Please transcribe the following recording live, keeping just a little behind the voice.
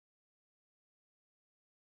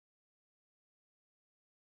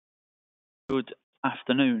Good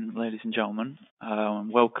afternoon, ladies and gentlemen.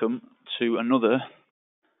 Welcome to another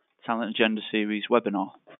Talent Agenda Series webinar.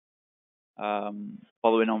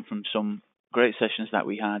 Following on from some great sessions that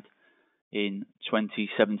we had in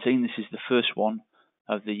 2017, this is the first one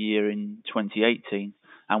of the year in 2018,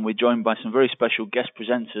 and we're joined by some very special guest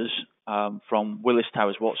presenters from Willis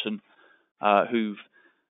Towers Watson,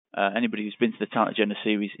 anybody who's been to the Talent Agenda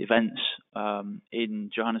Series events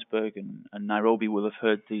in Johannesburg and Nairobi will have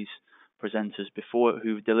heard these presenters before,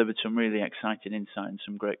 who've delivered some really exciting insight and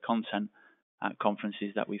some great content at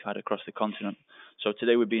conferences that we've had across the continent. So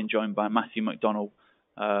today we're being joined by Matthew McDonnell,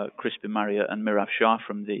 Crispin Marriott and Mirav Shah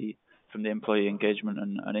from the Employee Engagement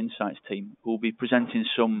and Insights team, who will be presenting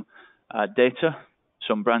some data,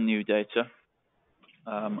 some brand new data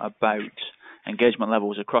about engagement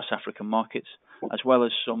levels across African markets, as well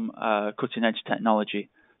as some cutting edge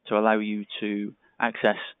technology to allow you to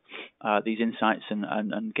access these insights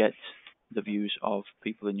and get the views of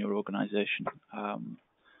people in your organization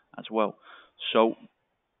as well. So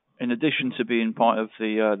in addition to being part of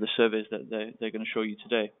the surveys that they're going to show you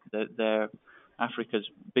today, they're Africa's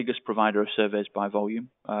biggest provider of surveys by volume,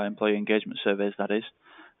 employee engagement surveys that is,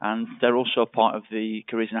 and they're also part of the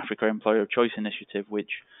Careers in Africa Employer of Choice initiative,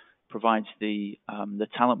 which provides the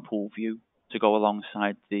talent pool view to go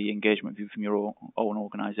alongside the engagement view from your own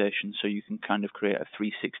organization, so you can kind of create a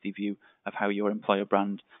 360 view of how your employer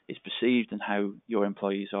brand is perceived and how your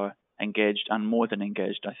employees are engaged and more than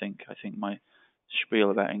engaged. I think my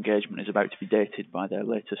spiel about engagement is about to be dated by their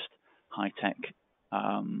latest high-tech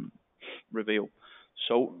reveal.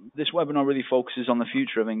 So this webinar really focuses on the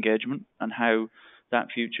future of engagement and how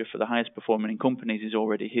that future for the highest performing companies is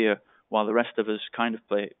already here, while the rest of us kind of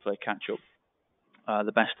play catch up.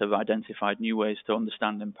 The best have identified new ways to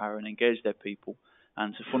understand, empower and engage their people,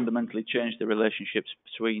 and to fundamentally change the relationships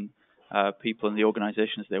between people and the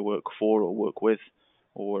organizations they work for or work with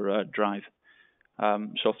or drive.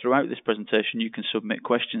 So throughout this presentation, you can submit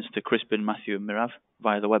questions to Crispin, Matthew and Mirav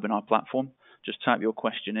via the webinar platform. Just type your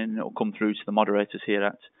question in and it will come through to the moderators here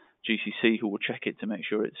at GCC, who will check it to make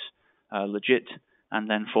sure it's legit and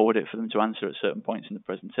then forward it for them to answer at certain points in the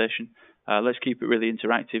presentation. Let's keep it really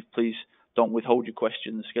interactive. Please don't withhold your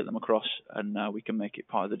questions, get them across, and we can make it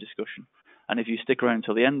part of the discussion. And if you stick around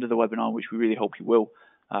until the end of the webinar, which we really hope you will,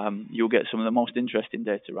 you'll get some of the most interesting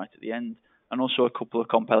data right at the end, and also a couple of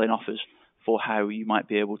compelling offers for how you might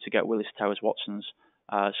be able to get Willis Towers Watson's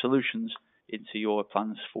solutions into your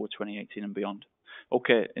plans for 2018 and beyond.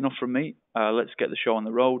 Okay, enough from me. Let's get the show on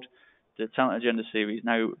the road. The Talent Agenda Series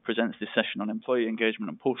now presents this session on employee engagement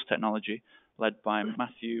and pulse technology, led by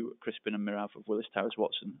Matthew, Crispin and Mirav of Willis Towers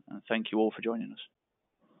Watson. And thank you all for joining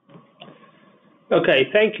us. Okay,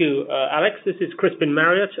 thank you, Alex. This is Crispin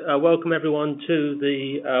Marriott. Welcome everyone to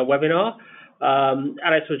the webinar.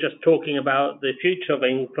 Alex was just talking about the future of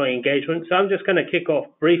employee engagement, so I'm just going to kick off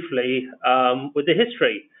briefly with the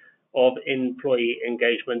history of employee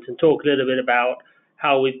engagement and talk a little bit about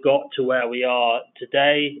how we've got to where we are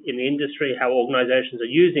today in the industry, how organizations are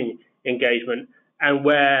using engagement, and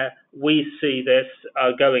where we see this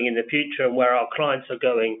going in the future and where our clients are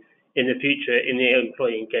going in the future in the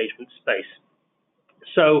employee engagement space.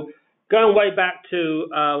 So going way back to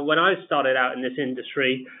when I started out in this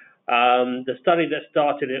industry, the study that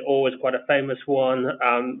started it all was quite a famous one,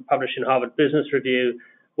 published in Harvard Business Review,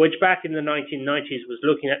 which back in the 1990s was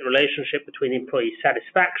looking at the relationship between employee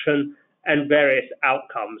satisfaction and various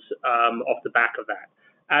outcomes off the back of that.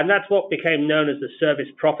 And that's what became known as the service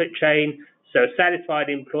profit chain. So satisfied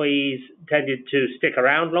employees tended to stick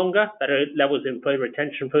around longer, better levels of employee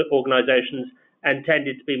retention for organizations, and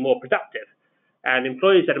tended to be more productive. And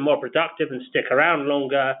employees that are more productive and stick around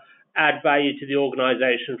longer add value to the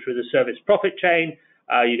organization through the service profit chain.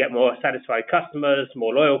 You get more satisfied customers,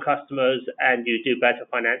 more loyal customers, and you do better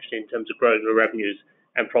financially in terms of growing your revenues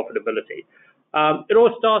and profitability. It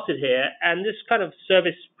all started here, and this kind of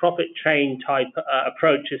service profit chain type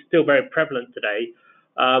approach is still very prevalent today.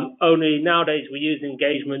 Only nowadays we use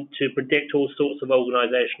engagement to predict all sorts of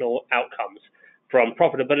organizational outcomes, from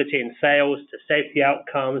profitability in sales to safety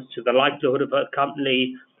outcomes to the likelihood of a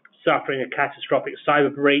company suffering a catastrophic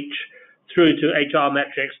cyber breach, through to HR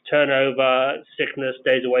metrics, turnover, sickness,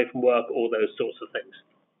 days away from work, all those sorts of things.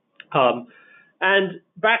 And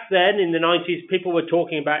back then in the 90s, people were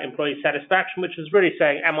talking about employee satisfaction, which was really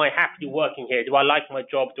saying, am I happy working here? Do I like my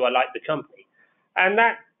job? Do I like the company? And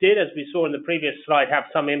that did, as we saw in the previous slide, have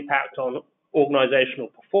some impact on organizational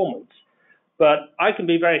performance. But I can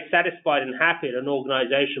be very satisfied and happy at an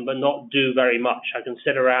organization, but not do very much. I can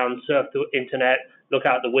sit around, surf the internet, look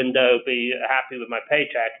out the window, be happy with my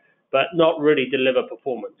paycheck, but not really deliver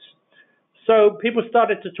performance. So people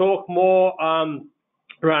started to talk more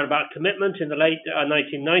around about commitment in the late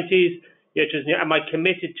 1990s, which is, am I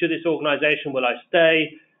committed to this organization? Will I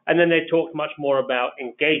stay? And then they talked much more about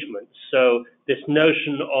engagement. So this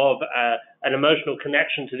notion of an emotional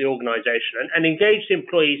connection to the organization. And engaged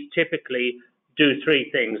employees typically do three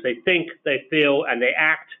things. They think, they feel, and they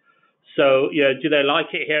act. So, do they like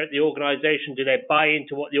it here at the organization? Do they buy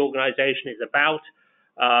into what the organization is about?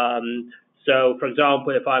 So, for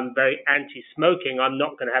example, if I'm very anti-smoking, I'm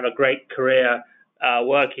not going to have a great career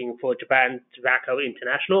working for Japan Tobacco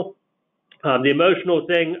International. The emotional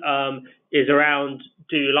thing is around,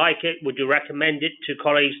 do you like it? Would you recommend it to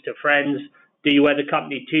colleagues, to friends? Do you wear the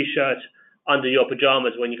company T-shirt under your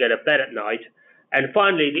pajamas when you go to bed at night? And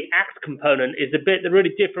finally, the act component is the bit that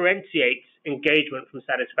really differentiates engagement from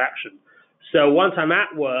satisfaction. So once I'm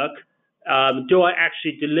at work, do I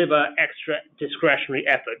actually deliver extra discretionary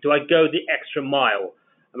effort? Do I go the extra mile?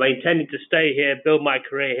 Am I intending to stay here, build my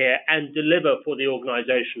career here, and deliver for the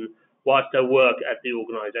organization whilst I work at the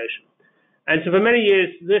organization? And so for many years,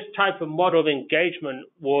 this type of model of engagement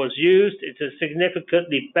was used. It's a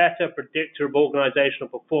significantly better predictor of organizational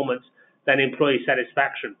performance than employee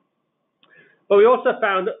satisfaction. But we also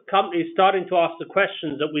found companies starting to ask the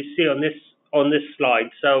questions that we see on this slide.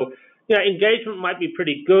 So, engagement might be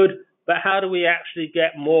pretty good, but how do we actually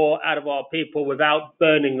get more out of our people without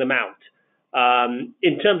burning them out?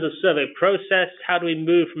 In terms of survey process, how do we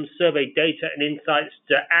move from survey data and insights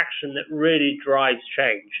to action that really drives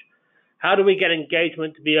change? How do we get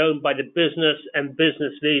engagement to be owned by the business and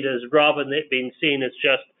business leaders rather than it being seen as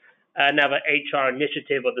just another HR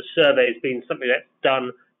initiative or the surveys being something that's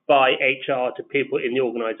done by HR to people in the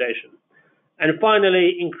organization? And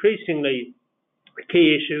finally, increasingly, the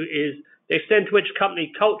key issue is the extent to which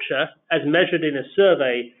company culture, as measured in a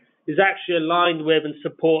survey, is actually aligned with and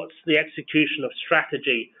supports the execution of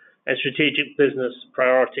strategy and strategic business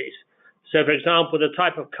priorities. So, for example, the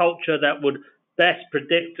type of culture that would best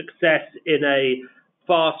predict success in a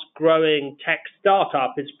fast-growing tech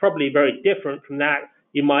startup is probably very different from that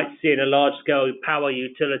you might see in a large-scale power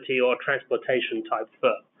utility or transportation type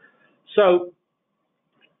firm. So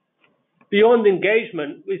beyond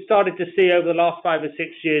engagement, we started to see over the last 5 or 6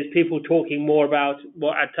 years people talking more about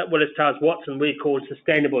what at Willis Towers Watson we call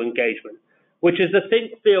sustainable engagement, which is the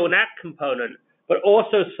think, feel, and act component, but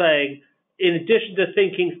also saying, in addition to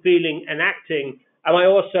thinking, feeling, and acting, am I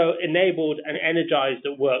also enabled and energized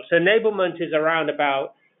at work? So enablement is around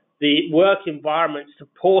about the work environment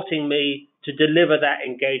supporting me to deliver that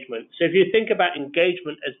engagement. So if you think about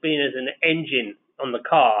engagement as being as an engine on the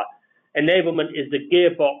car, enablement is the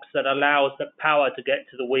gearbox that allows the power to get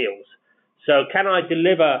to the wheels. So can I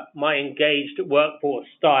deliver my engaged workforce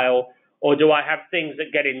style, or do I have things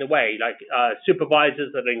that get in the way, like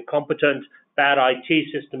supervisors that are incompetent, bad IT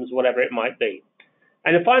systems, whatever it might be?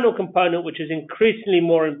 And the final component, which is increasingly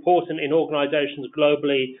more important in organizations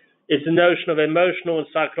globally, is the notion of emotional and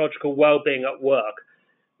psychological well-being at work.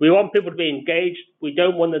 We want people to be engaged. We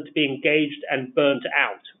don't want them to be engaged and burnt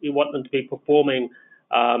out. We want them to be performing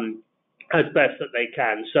as best that they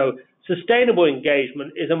can. So sustainable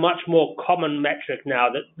engagement is a much more common metric now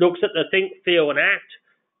that looks at the think, feel, and act,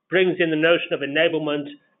 brings in the notion of enablement,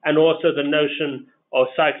 and also the notion of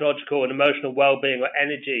psychological and emotional well-being or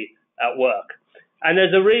energy at work. And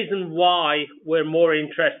there's a reason why we're more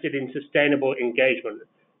interested in sustainable engagement,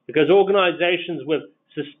 because organizations with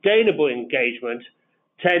sustainable engagement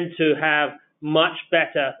tend to have much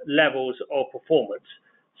better levels of performance.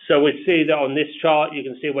 So we see that on this chart, you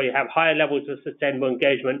can see where you have higher levels of sustainable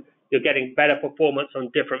engagement, you're getting better performance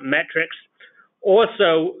on different metrics.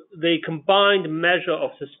 Also, the combined measure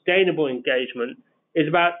of sustainable engagement is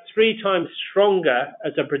about 3 times stronger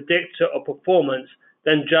as a predictor of performance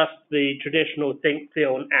than just the traditional think,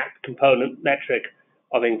 feel, and act component metric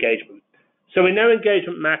of engagement. So we know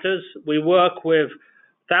engagement matters. We work with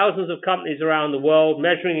thousands of companies around the world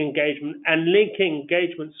measuring engagement and linking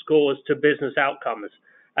engagement scores to business outcomes.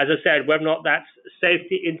 As I said, whether or not that's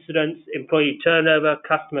safety incidents, employee turnover,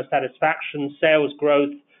 customer satisfaction, sales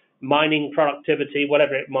growth, mining productivity,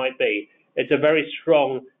 whatever it might be, it's a very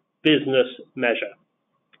strong business measure.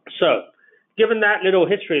 So, given that little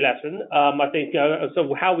history lesson, I think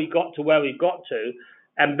so how we got to where we got to,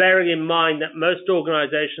 and bearing in mind that most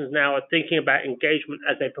organizations now are thinking about engagement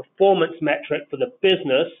as a performance metric for the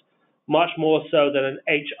business, much more so than an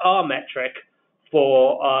HR metric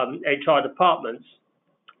for HR departments,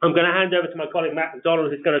 I'm going to hand over to my colleague Matt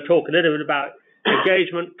McDonald, who's going to talk a little bit about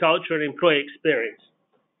engagement, culture, and employee experience.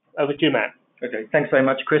 Over to you, Matt. Okay, thanks very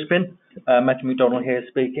much, Crispin. Matthew McDonald here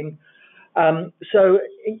speaking. So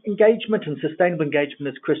engagement and sustainable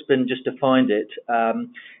engagement, as Crispin just defined it,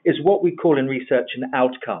 is what we call in research an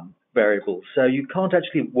outcome variable. So you can't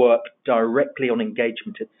actually work directly on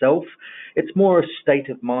engagement itself. It's more a state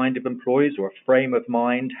of mind of employees or a frame of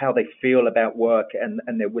mind, how they feel about work and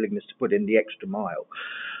their willingness to put in the extra mile.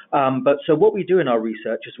 But so what we do in our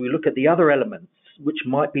research is we look at the other elements which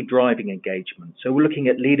might be driving engagement. So we're looking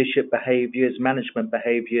at leadership behaviors, management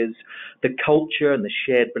behaviors, the culture and the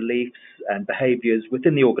shared beliefs and behaviors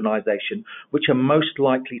within the organization, which are most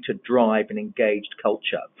likely to drive an engaged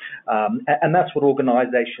culture. And that's what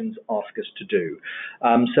organizations ask us to do.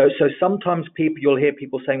 So sometimes you'll hear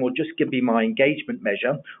people saying, well, just give me my engagement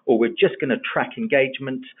measure, or we're just going to track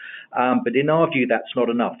engagement. But in our view, that's not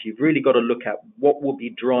enough. You've really got to look at what will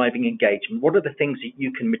be driving engagement. What are the things that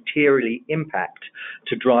you can materially impact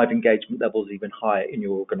to drive engagement levels even higher in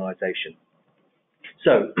your organization?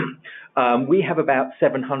 So we have about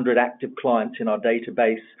 700 active clients in our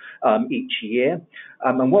database each year.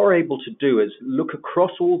 And what we're able to do is look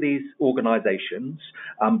across all these organizations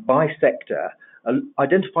by sector,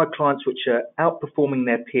 identify clients which are outperforming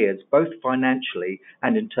their peers, both financially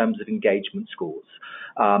and in terms of engagement scores.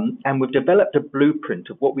 And we've developed a blueprint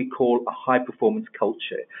of what we call a high-performance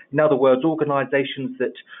culture. In other words, organizations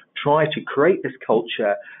that try to create this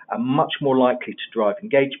culture are much more likely to drive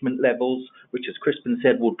engagement levels, which, as Crispin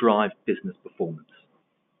said, will drive business performance.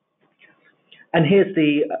 And here's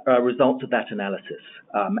the results of that analysis.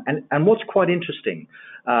 And what's quite interesting,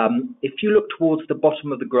 if you look towards the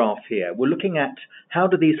bottom of the graph here, we're looking at how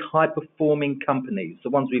do these high-performing companies, the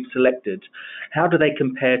ones we've selected, how do they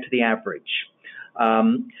compare to the average?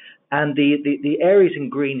 And the areas in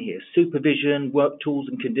green here, supervision, work tools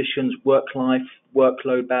and conditions, work-life,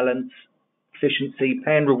 workload balance, efficiency,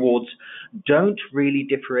 pay and rewards, don't really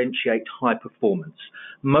differentiate high performance.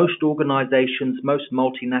 Most organizations, most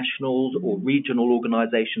multinationals or regional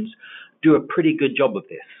organizations do a pretty good job of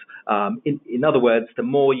this. In other words, the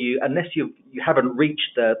more unless you haven't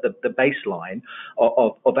reached the baseline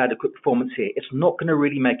of adequate performance here, it's not going to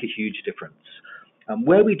really make a huge difference.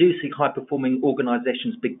 Where we do see high-performing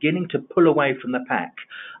organizations beginning to pull away from the pack,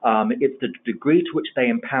 it's the degree to which they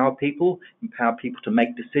empower people to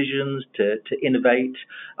make decisions, to innovate,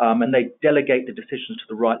 and they delegate the decisions to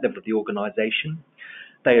the right level of the organization.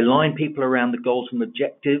 They align people around the goals and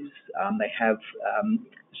objectives. They have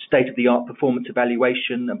state-of-the-art performance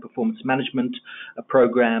evaluation and performance management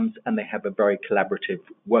programs, and they have a very collaborative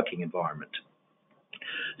working environment.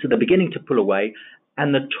 So they're beginning to pull away.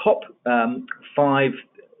 And the top 5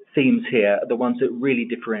 themes here are the ones that really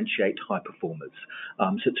differentiate high performers.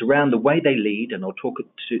 So it's around the way they lead, and I'll talk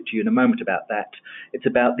to you in a moment about that. It's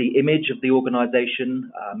about the image of the organization.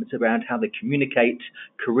 It's around how they communicate,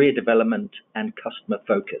 career development, and customer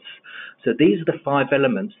focus. So these are the 5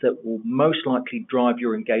 elements that will most likely drive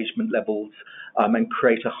your engagement levels and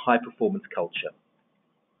create a high performance culture.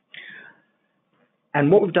 And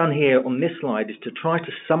what we've done here on this slide is to try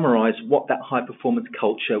to summarize what that high performance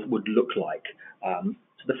culture would look like.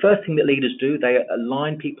 So the first thing that leaders do, they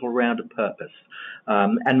align people around a purpose.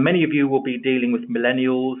 And many of you will be dealing with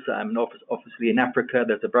millennials. Obviously in Africa,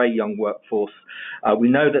 there's a very young workforce. We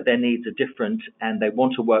know that their needs are different and they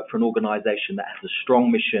want to work for an organization that has a strong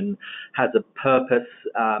mission, has a purpose,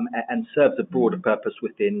 and serves a broader purpose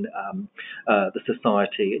within the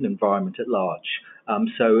society and environment at large.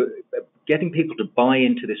 So getting people to buy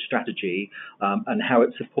into this strategy and how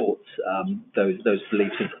it supports those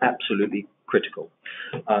beliefs is absolutely critical.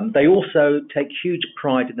 They also take huge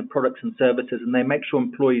pride in the products and services, and they make sure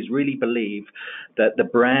employees really believe that the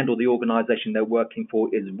brand or the organization they're working for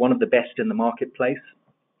is one of the best in the marketplace.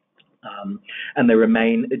 And they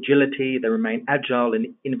remain agile and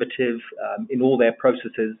innovative in all their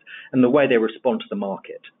processes and the way they respond to the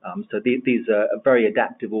market. So these are very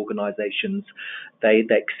adaptive organizations. They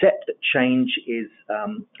accept that change is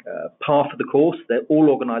par for the course, that all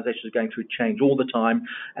organizations are going through change all the time,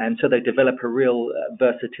 and so they develop a real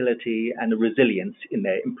versatility and a resilience in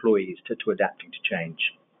their employees to adapting to change.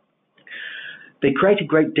 They create a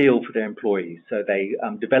great deal for their employees. So they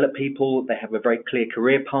develop people. They have a very clear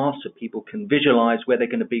career path, so people can visualize where they're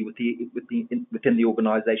going to be within the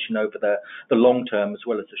organization over the long term as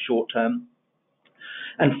well as the short term.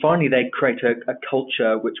 And finally, they create a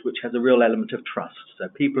culture which has a real element of trust. So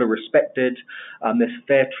people are respected. There's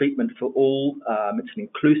fair treatment for all. It's an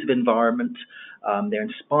inclusive environment. They're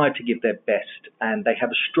inspired to give their best, and they have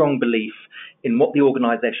a strong belief in what the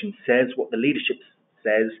organization says, what the leadership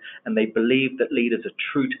says, and they believe that leaders are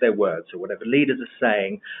true to their words. So whatever leaders are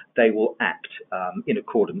saying, they will act in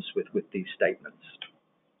accordance with these statements.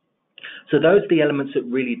 So those are the elements that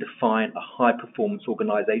really define a high-performance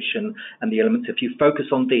organization, and the elements, if you focus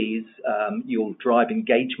on these, you'll drive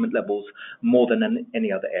engagement levels more than in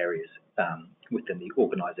any other areas within the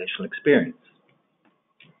organizational experience.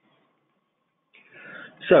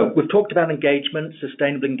 So we've talked about engagement,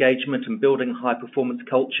 sustainable engagement, and building a high-performance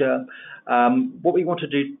culture. What we want to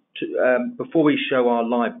do before we show our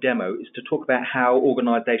live demo is to talk about how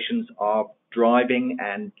organizations are driving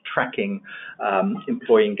and tracking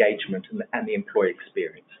employee engagement and the employee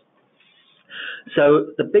experience. So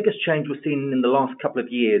the biggest change we've seen in the last couple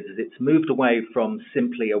of years is it's moved away from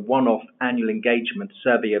simply a one-off annual engagement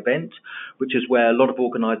survey event, which is where a lot of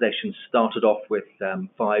organizations started off with 5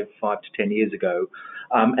 to 10 years ago.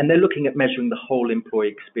 And they're looking at measuring the whole employee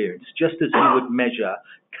experience, just as you would measure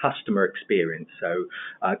customer experience. So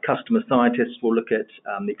customer scientists will look at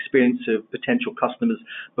the experience of potential customers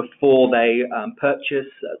before they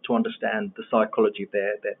purchase to understand the psychology of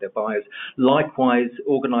their buyers. Likewise,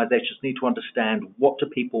 organizations need to understand what do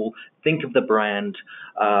people think of the brand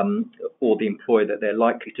or the employer that they're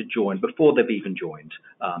likely to join before they've even joined.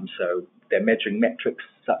 So they're measuring metrics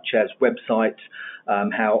such as websites,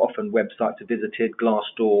 how often websites are visited,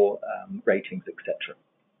 Glassdoor ratings, etc.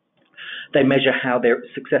 They measure how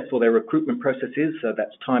successful their recruitment process is, so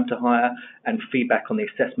that's time to hire and feedback on the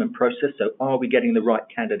assessment process. So are we getting the right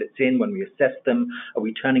candidates in when we assess them? Are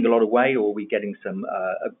we turning a lot away, or are we getting some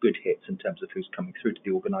good hits in terms of who's coming through to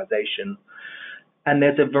the organization? And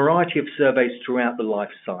there's a variety of surveys throughout the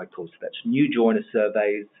life cycle. So that's new joiner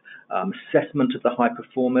surveys, assessment of the high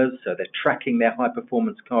performers, so they're tracking their high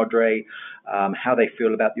performance cadre, how they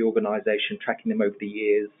feel about the organization, tracking them over the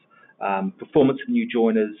years, performance of new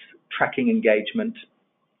joiners, tracking engagement,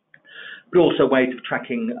 but also ways of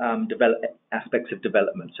tracking aspects of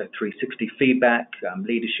development, so 360 feedback,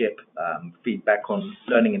 leadership, feedback on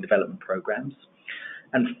learning and development programs,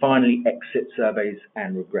 and finally exit surveys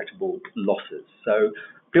and regrettable losses. So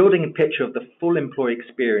building a picture of the full employee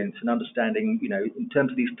experience and understanding, in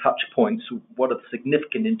terms of these touch points, what are the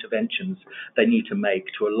significant interventions they need to make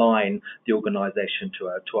to align the organization to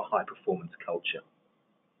a high performance culture.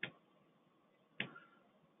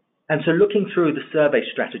 And so looking through the survey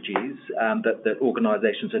strategies that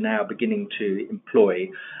organizations are now beginning to employ,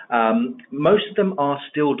 most of them are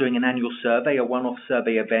still doing an annual survey, a one-off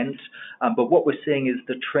survey event, but what we're seeing is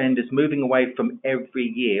the trend is moving away from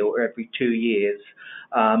every year or every 2 years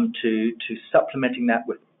to supplementing that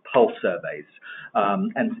with pulse surveys.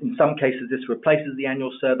 And in some cases, this replaces the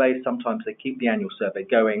annual survey. Sometimes they keep the annual survey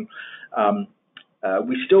going.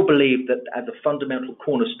 We still believe that as a fundamental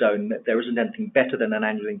cornerstone that there isn't anything better than an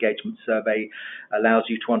annual engagement survey. Allows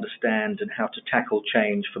you to understand and how to tackle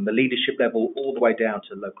change from the leadership level all the way down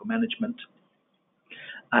to local management,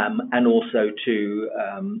 and also to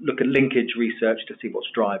look at linkage research to see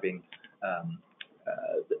what's driving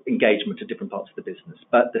engagement at different parts of the business.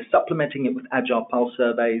 But they're supplementing it with agile pulse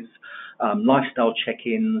surveys, lifestyle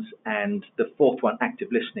check-ins, and the fourth one, active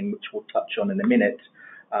listening, which we'll touch on in a minute,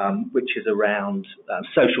 which is around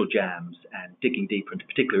social jams and digging deeper into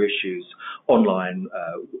particular issues online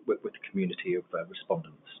with the community of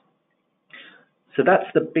respondents. So that's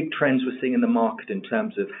the big trends we're seeing in the market in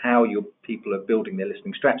terms of how your people are building their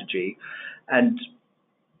listening strategy. And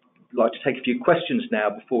I'd like to take a few questions now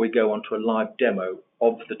before we go on to a live demo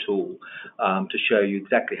of the tool to show you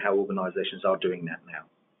exactly how organizations are doing that now.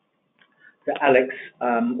 So Alex,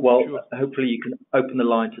 Sure. Hopefully you can open the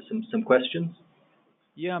line to some questions.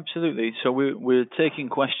 Yeah, absolutely. So we're taking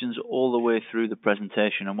questions all the way through the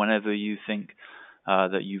presentation, and whenever you think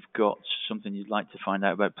that you've got something you'd like to find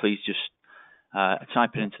out about, please just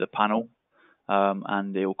type it into the panel,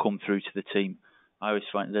 and it will come through to the team. I always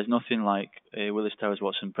find there's nothing like a Willis Towers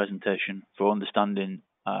Watson presentation for understanding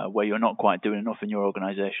where you're not quite doing enough in your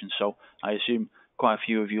organisation. So I assume quite a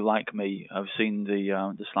few of you, like me, have seen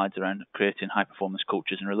the slides around creating high performance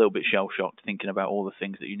cultures and are a little bit shell shocked thinking about all the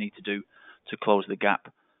things that you need to do to close the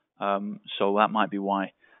gap. So that might be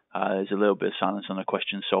why there's a little bit of silence on the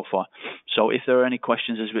questions so far. So if there are any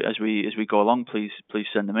questions as we go along, please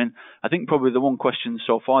send them in. I think probably the one question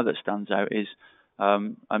so far that stands out is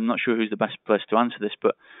I'm not sure who's the best place to answer this,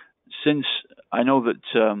 but since I know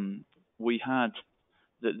that we had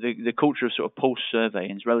the culture of sort of post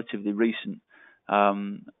surveying is relatively recent.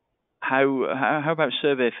 How about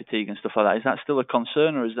survey fatigue and stuff like that? Is that still a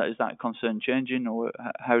concern, or is that concern changing, or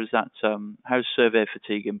how does survey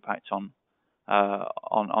fatigue impact on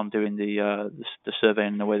doing the survey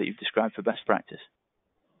in the way that you've described for best practice?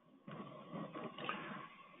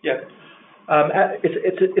 Yeah.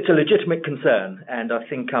 It's a legitimate concern, and I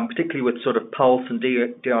think particularly with sort of Pulse and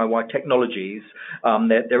DIY technologies,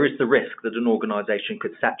 there is the risk that an organisation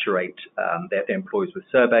could saturate their employees with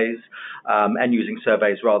surveys and using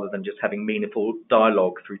surveys rather than just having meaningful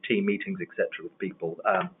dialogue through team meetings, etc., with people.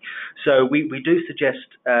 So we do suggest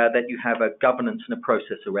that you have a governance and a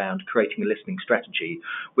process around creating a listening strategy,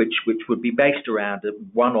 which would be based around a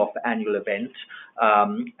one-off annual event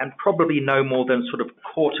and probably no more than sort of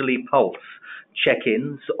quarterly Pulse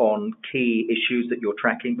check-ins on key issues that you're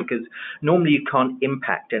tracking, because normally you can't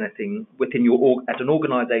impact anything within your at an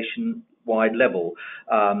organisation-wide level.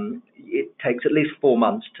 It takes at least 4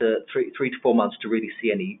 months to 3 to 4 months to really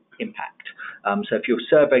see any impact. So if you're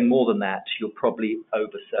surveying more than that, you're probably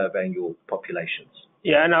over-surveying your populations.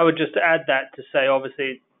 Yeah, and I would just add that to say,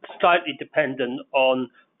 obviously, it's slightly dependent on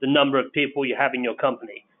the number of people you have in your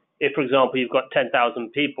company. If, for example, you've got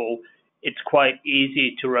 10,000 people, it's quite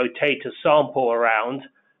easy to rotate a sample around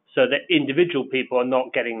so that individual people are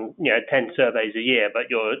not getting 10 surveys a year, but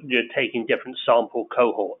you're taking different sample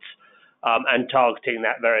cohorts and targeting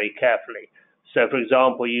that very carefully. So, for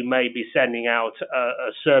example, you may be sending out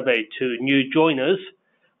a survey to new joiners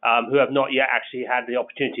who have not yet actually had the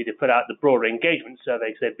opportunity to put out the broader engagement survey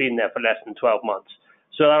because they've been there for less than 12 months.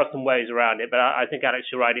 So there are some ways around it, but I think, Alex,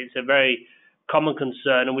 you're right. It's a very common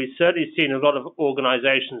concern, and we've certainly seen a lot of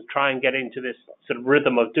organizations try and get into this sort of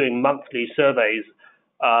rhythm of doing monthly surveys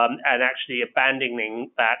and actually abandoning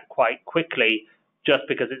that quite quickly just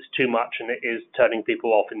because it's too much and it is turning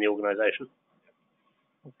people off in the organization.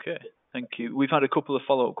 Okay, thank you. We've had a couple of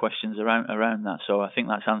follow-up questions around that, so I think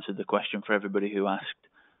that's answered the question for everybody who asked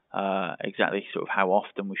exactly sort of how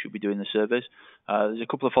often we should be doing the surveys. There's a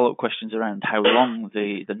couple of follow-up questions around how long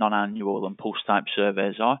the non-annual and Pulse type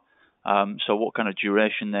surveys are. So what kind of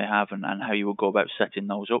duration they have and how you will go about setting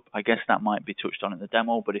those up. I guess that might be touched on in the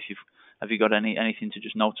demo, but have you got anything to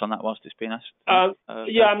just note on that whilst it's being asked? I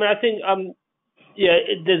think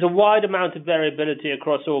there's a wide amount of variability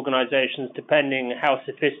across organizations depending how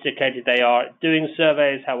sophisticated they are at doing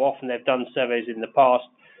surveys, how often they've done surveys in the past.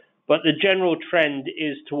 But the general trend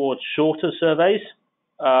is towards shorter surveys.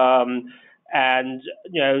 And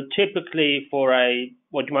typically for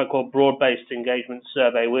what you might call broad-based engagement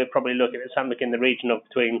survey, we're probably looking at something in the region of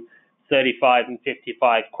between 35 and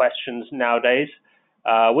 55 questions nowadays,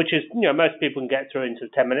 which is, most people can get through into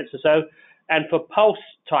 10 minutes or so. And for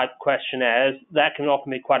Pulse-type questionnaires, that can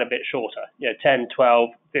often be quite a bit shorter, 10, 12,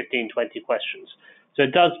 15, 20 questions. So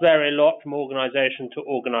it does vary a lot from organization to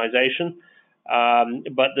organization,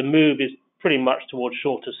 but the move is pretty much towards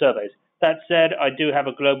shorter surveys. That said, I do have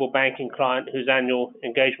a global banking client whose annual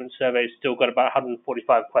engagement survey has still got about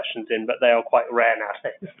 145 questions in, but they are quite rare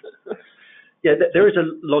nowadays. Yeah, there is a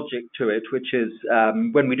logic to it, which is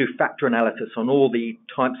when we do factor analysis on all the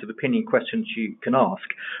types of opinion questions you can ask,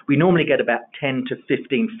 we normally get about 10 to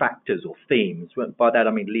 15 factors or themes. By that,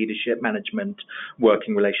 I mean leadership, management,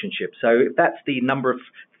 working relationships. So if that's the number of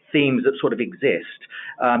themes that sort of exist,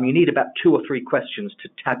 you need about 2 or 3 questions to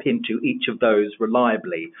tap into each of those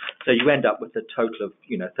reliably. So you end up with a total of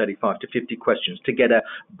 35 to 50 questions to get a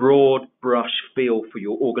broad brush feel for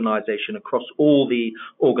your organization across all the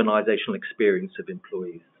organizational experience of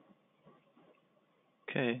employees.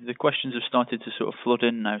 Okay, the questions have started to sort of flood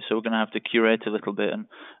in now, so we're going to have to curate a little bit. And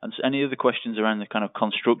any other questions around the kind of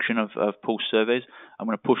construction of Pulse surveys, I'm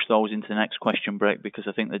going to push those into the next question break because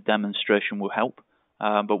I think the demonstration will help.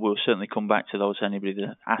 But we'll certainly come back to those, anybody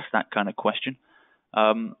that asks that kind of question.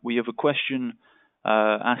 We have a question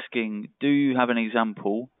asking, do you have an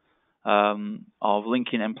example of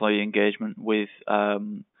linking employee engagement with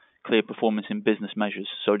clear performance in business measures?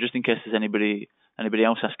 So just in case there's anybody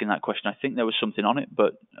else asking that question, I think there was something on it,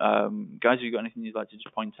 but guys, have you got anything you'd like to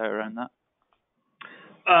just point out around that?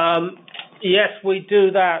 Yes, we do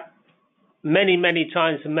that many, many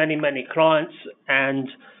times for many, many clients, and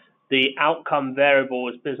the outcome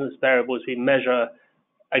variables, business variables we measure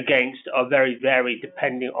against are very varied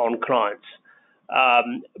depending on clients.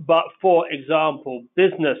 But for example,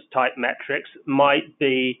 business type metrics might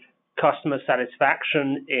be customer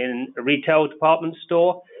satisfaction in a retail department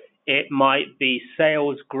store. It might be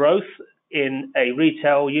sales growth in a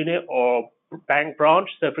retail unit or bank branch.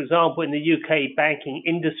 So for example, in the UK banking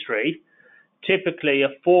industry, typically a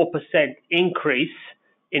 4% increase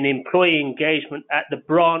in employee engagement at the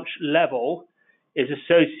branch level is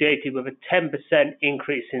associated with a 10%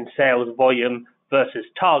 increase in sales volume versus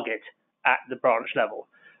target at the branch level.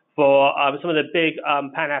 For some of the big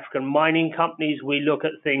Pan-African mining companies, we look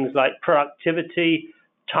at things like productivity,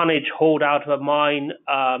 tonnage hauled out of a mine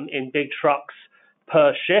in big trucks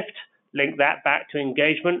per shift, link that back to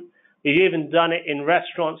engagement. You've even done it in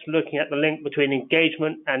restaurants, looking at the link between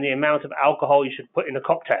engagement and the amount of alcohol you should put in a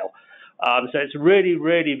cocktail. So it's really,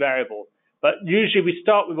 really variable. But usually we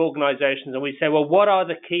start with organizations and we say, well, what are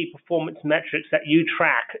the key performance metrics that you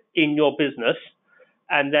track in your business?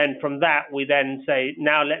 And then from that, we then say,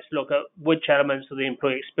 now let's look at which elements of the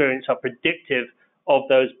employee experience are predictive of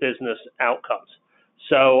those business outcomes.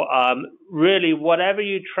 So really, whatever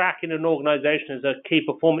you track in an organization as a key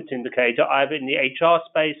performance indicator, either in the HR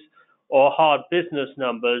space or hard business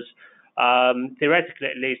numbers, theoretically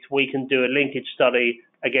at least, we can do a linkage study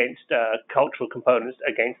against cultural components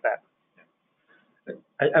against that.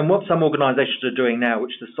 And what some organizations are doing now,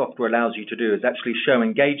 which the software allows you to do, is actually show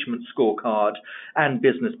engagement scorecard and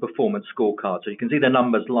business performance scorecard. So you can see the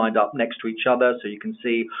numbers lined up next to each other. So you can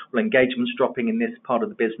see, well, engagement's dropping in this part of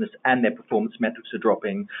the business and their performance metrics are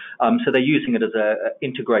dropping. So they're using it as an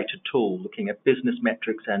integrated tool, looking at business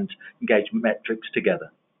metrics and engagement metrics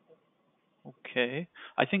together. Okay.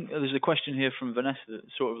 I think there's a question here from Vanessa that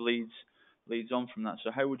sort of leads on from that.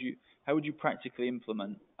 So how would you practically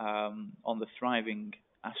implement on the thriving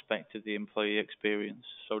aspect of the employee experience?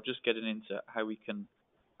 So just getting into how we can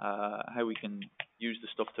use the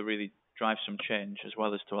stuff to really drive some change as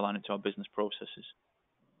well as to align it to our business processes.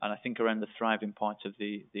 And I think around the thriving part of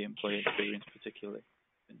the employee experience particularly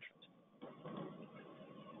interesting.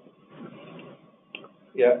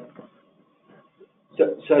 Yeah.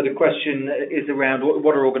 So the question is around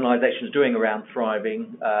what are organizations doing around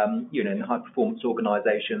thriving, in high performance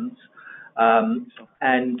organizations.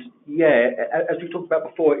 And yeah, as we talked about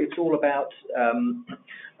before, it's all about,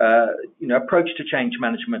 approach to change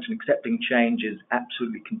management, and accepting change is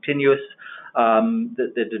absolutely continuous.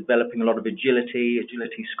 They're developing a lot of agility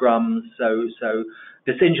scrums. So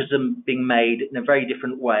decisions are being made in a very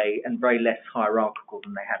different way and very less hierarchical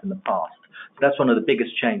than they have in the past. So that's one of the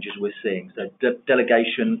biggest changes we're seeing. So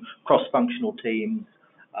delegation, cross-functional teams,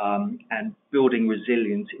 and building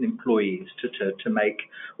resilience in employees to make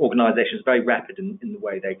organizations very rapid in the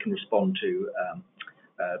way they can respond to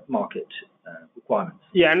market requirements.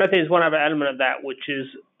 Yeah, and I think there's one other element of that, which is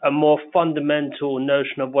a more fundamental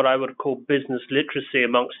notion of what I would call business literacy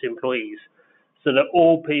amongst employees, so that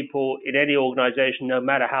all people in any organization, no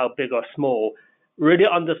matter how big or small, really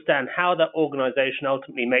understand how that organization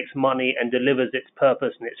ultimately makes money and delivers its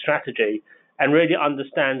purpose and its strategy, and really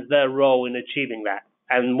understands their role in achieving that.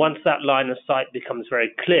 And once that line of sight becomes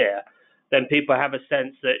very clear, then people have a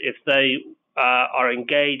sense that if they are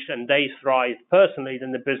engaged and they thrive personally,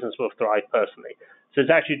 then the business will thrive personally. So it's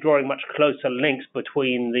actually drawing much closer links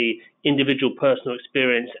between the individual personal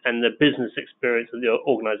experience and the business experience of the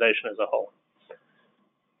organization as a whole.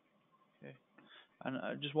 Okay.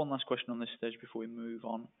 And just one last question on this stage before we move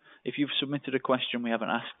on. If you've submitted a question, we haven't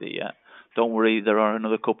asked it yet, don't worry, there are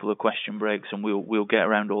another couple of question breaks and we'll get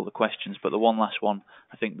around all the questions. But the one last one,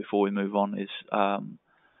 I think, before we move on is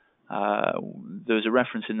there's a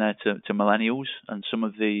reference in there to millennials and some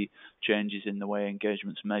of the changes in the way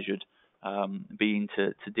engagement's measured being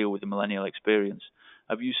to deal with the millennial experience.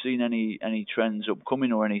 Have you seen any trends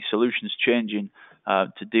upcoming or any solutions changing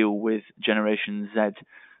to deal with Generation Z,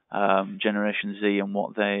 and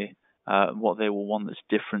what they will want that's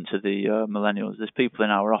different to the millennials? There's people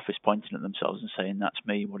in our office pointing at themselves and saying, "That's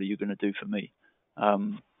me. What are you going to do for me?"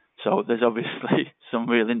 So there's obviously some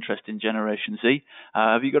real interest in Generation Z.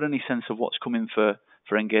 Have you got any sense of what's coming for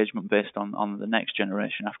engagement based on the next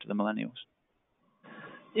generation after the millennials?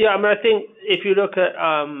 Yeah, I mean, I think if you look at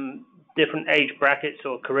different age brackets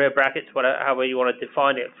or career brackets, however you want to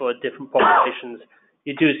define it for different populations,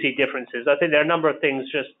 you do see differences. I think there are a number of things,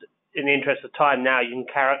 just in the interest of time now, you can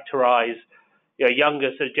characterize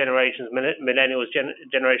younger sort of generations, millennials,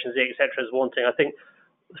 Generation Z, etc., as wanting. I think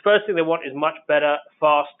the first thing they want is much better,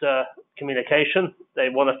 faster communication. They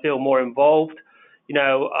want to feel more involved. In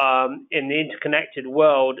the interconnected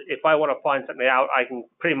world, if I want to find something out, I can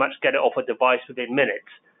pretty much get it off a device within minutes.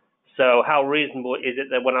 So how reasonable is it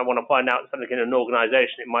that when I want to find out something in an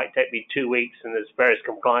organization, it might take me 2 weeks and there's various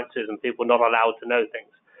compliances and people not allowed to know things?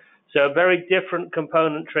 So a very different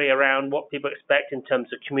componentry around what people expect in terms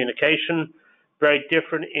of communication, very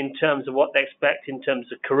different in terms of what they expect in terms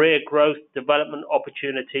of career growth, development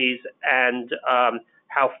opportunities, and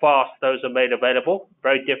how fast those are made available.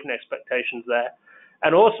 Very different expectations there.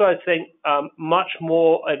 And also, I think, much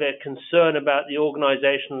more of a concern about the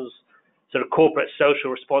organization's sort of corporate social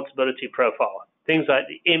responsibility profile. Things like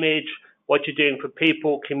the image, what you're doing for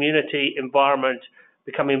people, community, environment,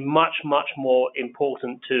 becoming much, much more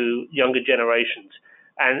important to younger generations.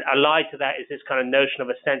 And allied to that is this kind of notion of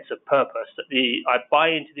a sense of purpose, that I buy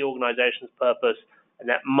into the organization's purpose and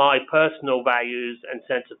that my personal values and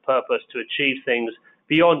sense of purpose to achieve things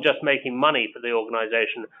beyond just making money for the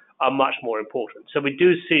organization, are much more important. So we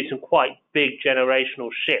do see some quite big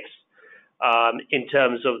generational shifts in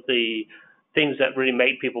terms of the things that really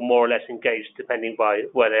make people more or less engaged, depending by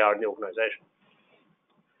where they are in the organization.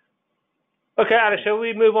 Okay, Alex, shall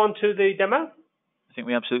we move on to the demo? I think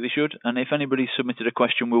we absolutely should. And if anybody submitted a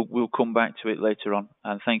question, we'll come back to it later on.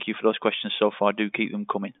 And thank you for those questions so far. Do keep them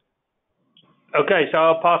coming. Okay, so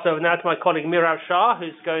I'll pass over now to my colleague Mirav Shah,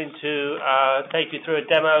 who's going to take you through a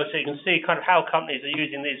demo so you can see kind of how companies are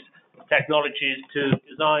using these technologies to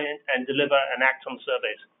design and deliver and act on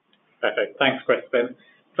surveys. Perfect. Thanks, Crispin.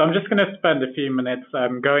 So I'm just going to spend a few minutes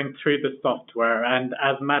going through the software. And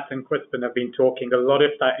as Matt and Crispin have been talking, a lot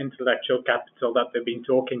of that intellectual capital that they've been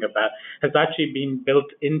talking about has actually been built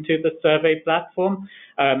into the survey platform.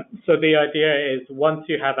 So the idea is once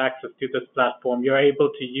you have access to this platform, you're able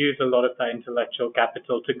to use a lot of that intellectual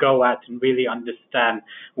capital to go out and really understand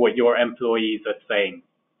what your employees are saying.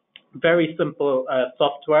 Very simple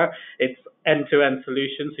software. It's end-to-end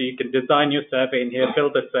solution, so you can design your survey in here,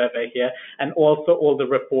 build a survey here, and also all the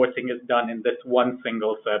reporting is done in this one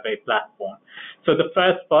single survey platform. So the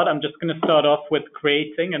first part, I'm just going to start off with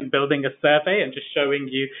creating and building a survey and just showing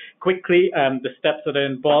you quickly the steps that are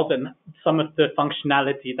involved and some of the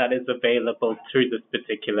functionality that is available through this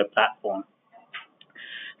particular platform.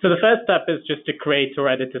 So the first step is just to create or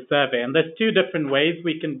edit a survey. And there's two different ways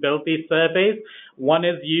we can build these surveys. One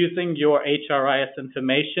is using your HRIS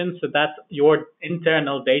information. So that's your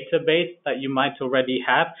internal database that you might already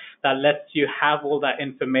have that lets you have all that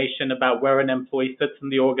information about where an employee sits in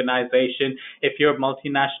the organization, if you're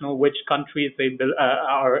multinational, which countries they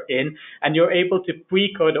are in, and you're able to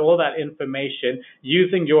pre-code all that information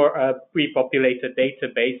using your pre-populated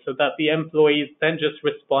database so that the employees then just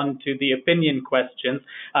respond to the opinion questions.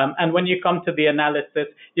 And when you come to the analysis,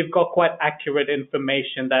 you've got quite accurate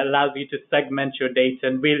information that allows you to segment your data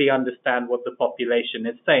and really understand what the population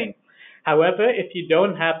is saying. However, if you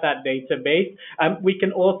don't have that database, we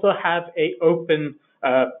can also have an open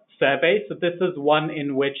survey. So this is one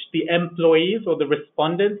in which the employees or the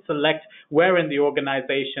respondents select where in the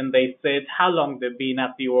organization they sit, how long they've been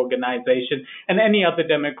at the organization, and any other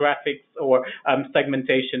demographics or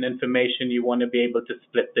segmentation information you want to be able to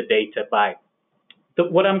split the data by. So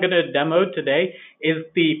what I'm going to demo today is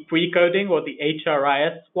the pre-coding or the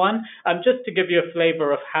HRIS one, just to give you a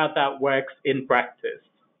flavor of how that works in practice.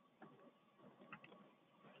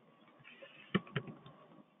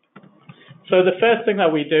 So the first thing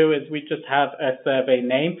that we do is we just have a survey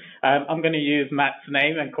name. I'm going to use Matt's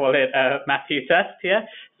name and call it Matthew Test here.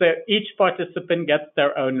 So each participant gets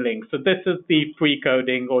their own link. So this is the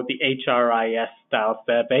pre-coding or the HRIS style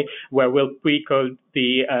survey where we'll pre-code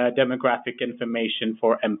the demographic information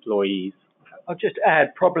for employees. I'll just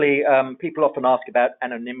add, probably people often ask about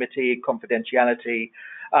anonymity, confidentiality.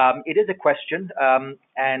 It is a question,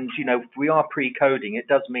 and if we are pre-coding, it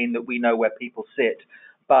does mean that we know where people sit.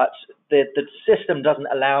 But the system doesn't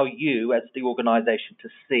allow you as the organization to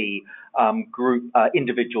see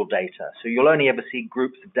individual data. So you'll only ever see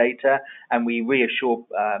groups of data, and we reassure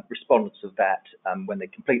respondents of that when they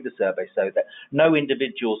complete the survey so that no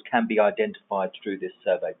individuals can be identified through this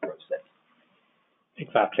survey process.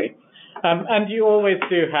 Exactly. And you always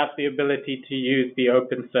do have the ability to use the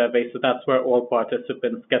open survey, so that's where all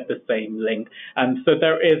participants get the same link. And so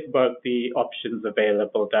there is both the options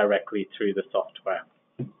available directly through the software.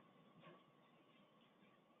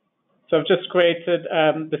 So I've just created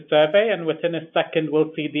the survey, and within a second,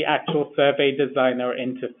 we'll see the actual survey designer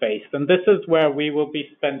interface. And this is where we will be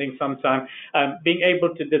spending some time being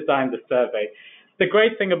able to design the survey. The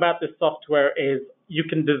great thing about this software is you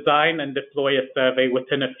can design and deploy a survey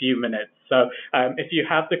within a few minutes. So if you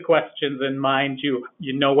have the questions in mind, you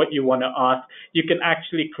know what you want to ask, you can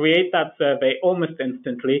actually create that survey almost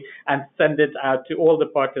instantly and send it out to all the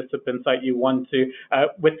participants that you want to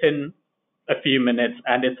within a few minutes,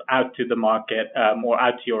 and it's out to the market or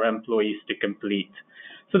out to your employees to complete.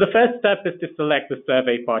 So the first step is to select the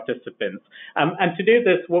survey participants. And to do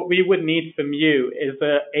this, what we would need from you is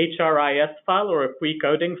a HRIS file or a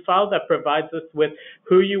pre-coding file that provides us with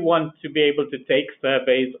who you want to be able to take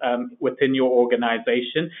surveys within your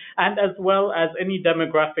organization, and as well as any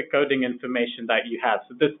demographic coding information that you have.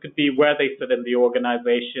 So this could be where they sit in the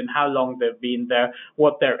organization, how long they've been there,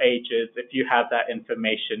 what their age is, if you have that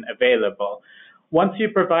information available. Once you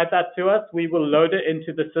provide that to us, we will load it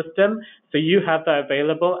into the system, so you have that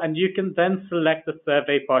available, and you can then select the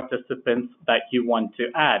survey participants that you want to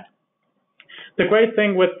add. The great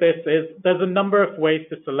thing with this is there's a number of ways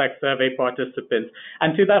to select survey participants.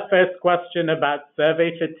 And to that first question about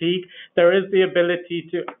survey fatigue, there is the ability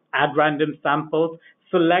to add random samples,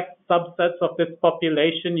 select subsets of this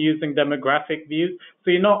population using demographic views.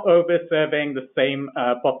 So you're not over-surveying the same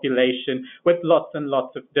population with lots and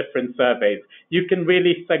lots of different surveys. You can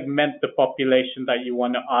really segment the population that you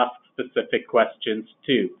want to ask specific questions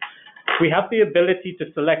to. We have the ability to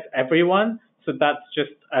select everyone. So that's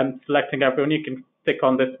just selecting everyone. You can tick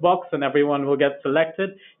on this box and everyone will get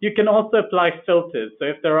selected. You can also apply filters. So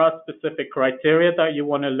if there are specific criteria that you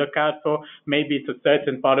want to look out for, maybe it's a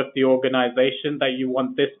certain part of the organization that you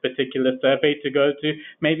want this particular survey to go to,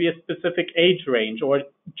 maybe a specific age range or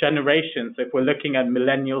generations. If we're looking at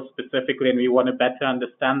millennials specifically and we want to better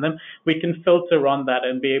understand them, we can filter on that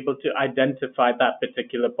and be able to identify that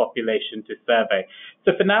particular population to survey.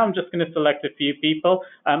 So for now, I'm just going to select a few people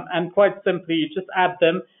and quite simply, you just add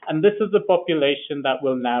them, and this is the population that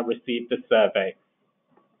will now receive the survey.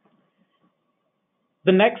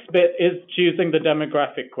 The next bit is choosing the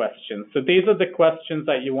demographic questions. So these are the questions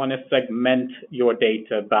that you want to segment your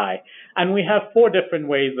data by. And we have 4 different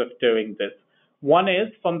ways of doing this. One is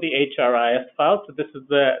from the HRIS file. So this is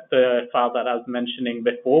the file that I was mentioning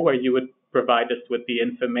before, where you would provide us with the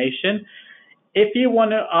information. If you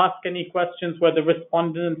want to ask any questions where the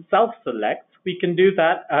respondent self-selects, we can do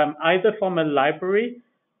that either from a library,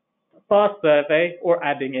 past survey, or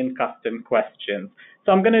adding in custom questions.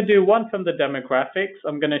 So I'm going to do one from the demographics.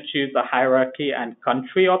 I'm going to choose a hierarchy and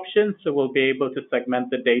country option. So we'll be able to segment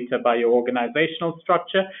the data by your organizational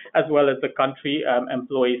structure as well as the country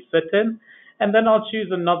employees sit in. And then I'll choose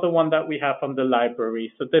another one that we have from the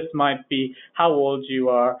library. So this might be how old you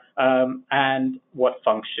are and what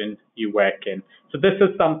function you work in. So this is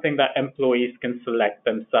something that employees can select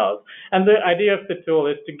themselves. And the idea of the tool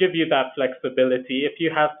is to give you that flexibility. If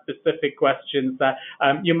you have specific questions that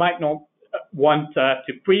you might not want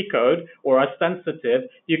to pre-code or are sensitive,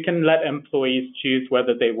 you can let employees choose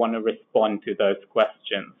whether they want to respond to those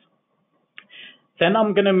questions. Then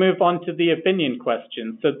I'm going to move on to the opinion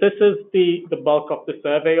questions. So this is the bulk of the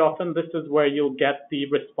survey often. This is where you'll get the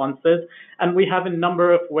responses. And we have a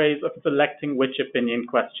number of ways of selecting which opinion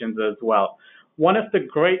questions as well. One of the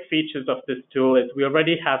great features of this tool is we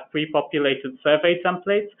already have pre-populated survey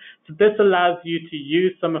templates. So this allows you to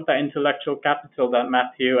use some of the intellectual capital that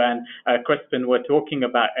Matthew and Crispin were talking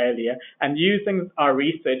about earlier, and using our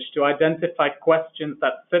research to identify questions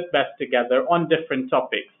that fit best together on different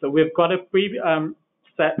topics. So we've got a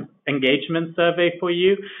set engagement survey for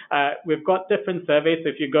you. We've got different surveys.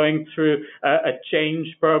 If you're going through a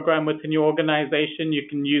change program within your organization, you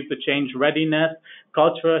can use the change readiness,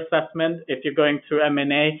 cultural assessment. If you're going through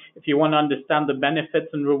M&A, if you want to understand the benefits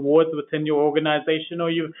and rewards within your organization, or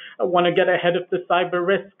you want to get ahead of the cyber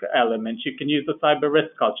risk elements, you can use the cyber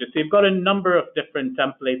risk culture. So you've got a number of different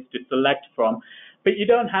templates to select from, but you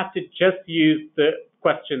don't have to just use the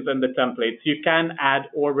questions and the templates. You can add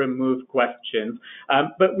or remove questions,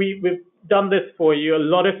 but we've done this for you. A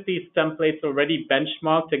lot of these templates are already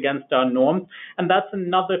benchmarked against our norms, and that's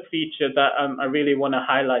another feature that I really want to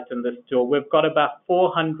highlight in this tool. We've got about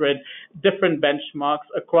 400 different benchmarks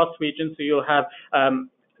across regions, so you'll have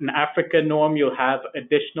an Africa norm, you'll have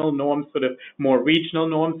additional norms, sort of more regional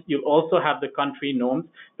norms. You'll also have the country norms.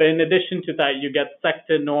 But in addition to that, you get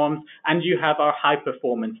sector norms and you have our high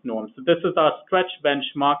performance norms. So this is our stretch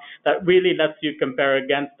benchmark that really lets you compare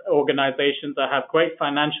against organizations that have great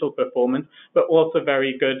financial performance, but also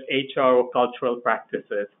very good HR or cultural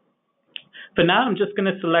practices. For now, I'm just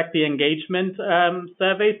going to select the engagement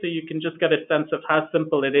survey, so you can just get a sense of how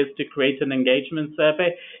simple it is to create an engagement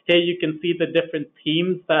survey. Here you can see the different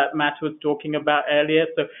themes that Matt was talking about earlier.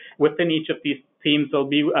 So within each of these themes, there'll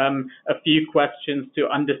be a few questions to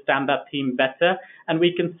understand that theme better, and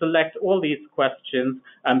we can select all these questions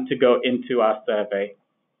to go into our survey.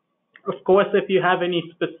 Of course, if you have any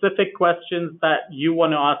specific questions that you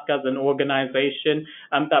want to ask as an organization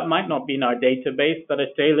that might not be in our database that are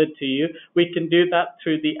tailored to you, we can do that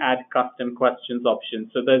through the Add Custom Questions option.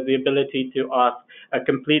 So there's the ability to ask a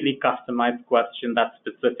completely customized question that's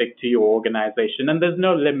specific to your organization, and there's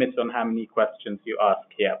no limit on how many questions you ask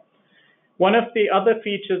here. One of the other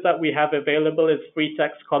features that we have available is free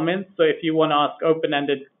text comments. So if you want to ask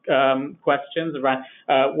open-ended questions around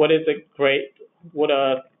what are the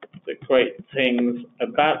great things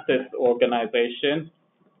about this organization,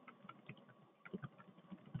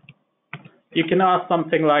 you can ask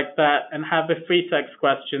something like that and have a free text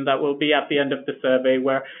question that will be at the end of the survey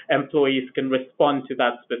where employees can respond to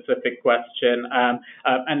that specific question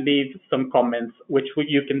and leave some comments, which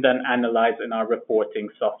you can then analyze in our reporting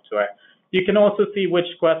software. You can also see which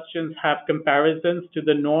questions have comparisons to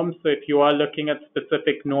the norms. So if you are looking at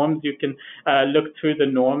specific norms, you can look through the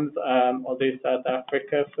norms. Although South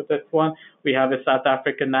Africa for this one, we have a South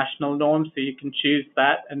African national norm, so you can choose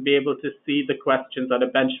that and be able to see the questions at a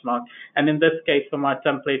benchmark. And in this case, from our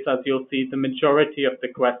templates, as you'll see, the majority of the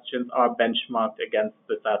questions are benchmarked against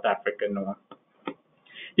the South African norm.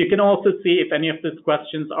 You can also see if any of these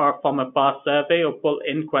questions are from a past survey or pull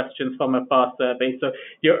in questions from a past survey. So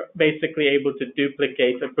you're basically able to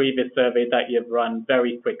duplicate a previous survey that you've run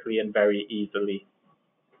very quickly and very easily.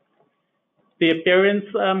 The appearance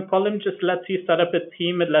column just lets you set up a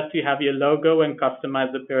theme. It lets you have your logo and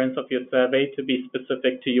customize the appearance of your survey to be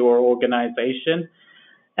specific to your organization.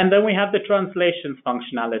 And then we have the translations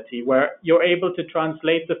functionality, where you're able to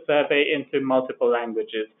translate the survey into multiple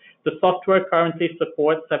languages. The software currently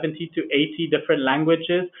supports 70 to 80 different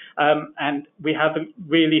languages, and we have a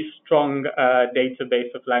really strong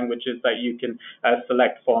database of languages that you can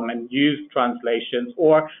select from and use translations,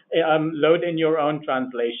 or load in your own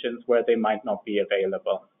translations where they might not be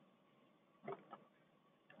available.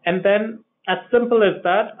 And then, as simple as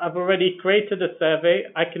that, I've already created a survey.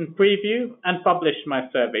 I can preview and publish my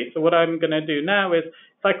survey. So what I'm going to do now is,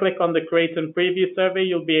 if I click on the Create and Preview Survey,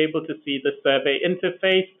 you'll be able to see the survey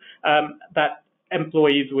interface that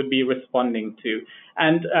employees would be responding to.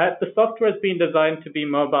 And the software has been designed to be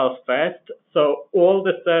mobile first. So all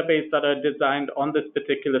the surveys that are designed on this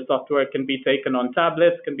particular software can be taken on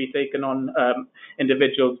tablets, can be taken on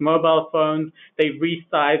individuals' mobile phones. They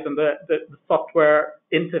resize, and the software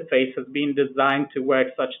interface has been designed to work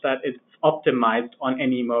such that it's optimized on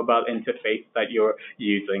any mobile interface that you're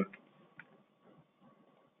using.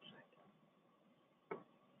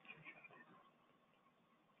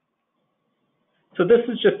 So this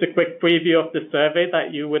is just a quick preview of the survey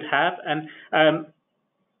that you would have, and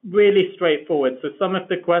really straightforward. So some of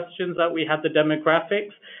the questions that we have, the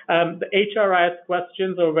demographics, the HRIS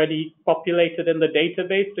questions are already populated in the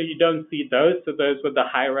database, so you don't see those. So those were the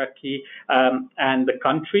hierarchy and the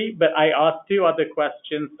country. But I asked two other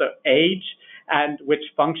questions, so age and which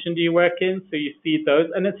function do you work in. So you see those,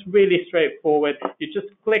 and it's really straightforward. You just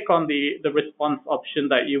click on the response option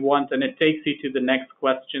that you want, and it takes you to the next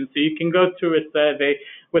question. So you can go through a survey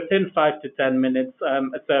within 5 to 10 minutes,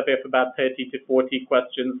 a survey of about 30 to 40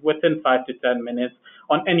 questions within 5 to 10 minutes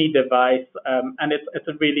on any device. And it's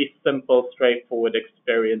a really simple, straightforward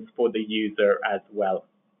experience for the user as well.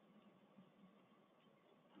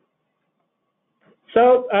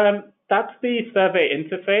 So that's the survey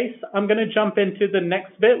interface. I'm going to jump into the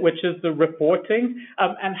next bit, which is the reporting,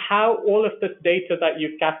 and how all of this data that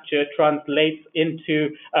you capture translates into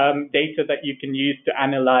data that you can use to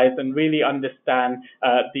analyze and really understand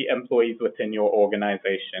the employees within your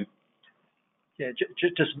organization. Yeah,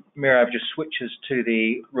 just Mirav just switches to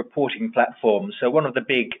the reporting platform. So one of the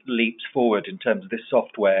big leaps forward in terms of this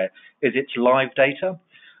software is its live data.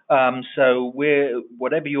 So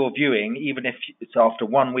whatever you're viewing, even if it's after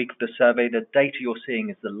 1 week of the survey, the data you're seeing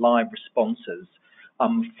is the live responses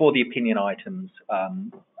for the opinion items.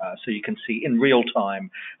 So you can see in real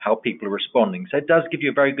time how people are responding. So it does give you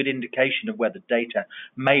a very good indication of where the data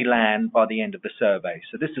may land by the end of the survey.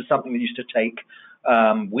 So this is something that used to take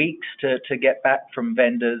weeks to get back from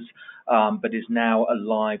vendors, but is now a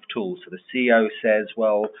live tool. So the CEO says,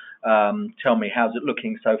 well, tell me, how's it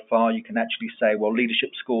looking so far? You can actually say, well, leadership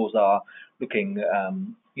scores are looking,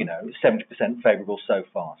 70% favorable so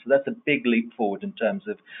far. So that's a big leap forward in terms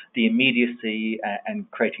of the immediacy and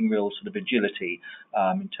creating real sort of agility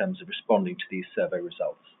in terms of responding to these survey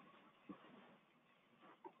results.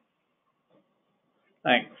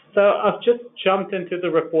 Thanks. So I've just jumped into the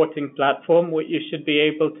reporting platform. What you should be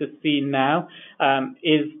able to see now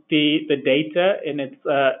is the data in its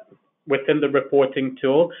within the reporting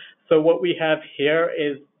tool. So what we have here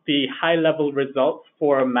is the high-level results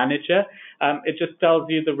for a manager. It just tells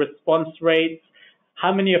you the response rates,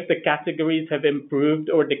 how many of the categories have improved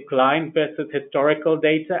or declined versus historical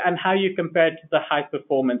data, and how you compare to the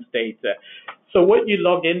high-performance data. So what you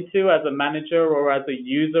log into as a manager or as a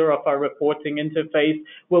user of our reporting interface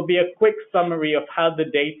will be a quick summary of how the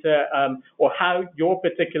data or how your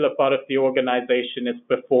particular part of the organization is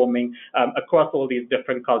performing across all these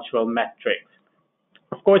different cultural metrics.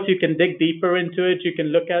 Of course, you can dig deeper into it. You can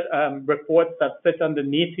look at reports that sit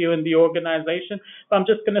underneath you in the organization. But I'm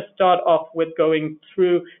just going to start off with going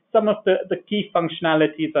through some of the key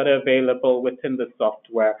functionalities that are available within the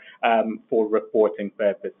software for reporting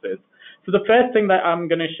purposes. So the first thing that I'm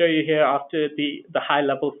going to show you here after the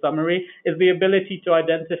high-level summary is the ability to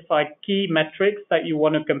identify key metrics that you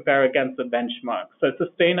want to compare against the benchmark. So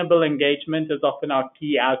sustainable engagement is often our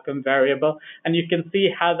key outcome variable, and you can see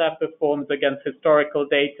how that performs against historical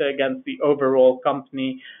data, against the overall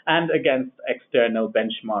company, and against external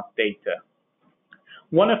benchmark data.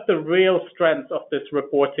 One of the real strengths of this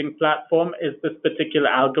reporting platform is this particular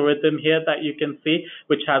algorithm here that you can see,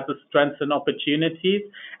 which has the strengths and opportunities.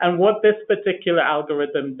 And what this particular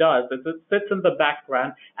algorithm does is it sits in the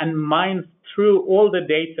background and mines through all the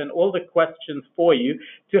data and all the questions for you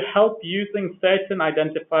to help using certain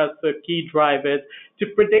identifiers, so key drivers, to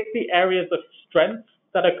predict the areas of strength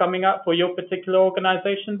that are coming up for your particular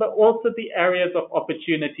organization, but also the areas of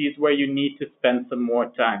opportunities where you need to spend some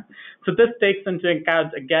more time. So this takes into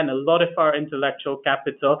account, again, a lot of our intellectual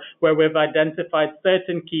capital where we've identified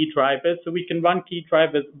certain key drivers. So we can run key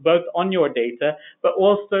drivers both on your data, but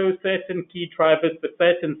also certain key drivers for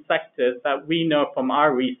certain sectors that we know from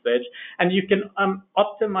our research. And you can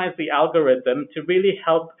optimize the algorithm to really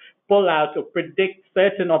help pull out or predict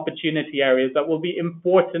certain opportunity areas that will be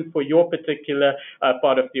important for your particular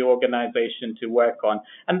part of the organization to work on.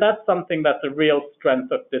 And that's something that's a real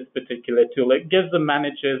strength of this particular tool. It gives the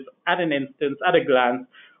managers at an instance, at a glance,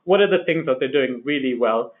 what are the things that they're doing really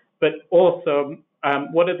well, but also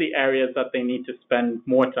what are the areas that they need to spend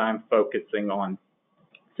more time focusing on.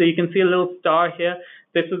 So you can see a little star here.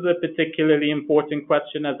 This is a particularly important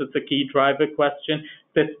question as it's a key driver question.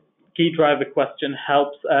 This key driver question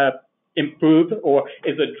helps improve or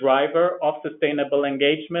is a driver of sustainable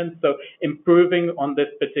engagement. So improving on this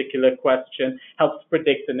particular question helps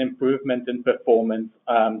predict an improvement in performance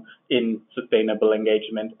in sustainable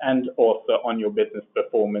engagement and also on your business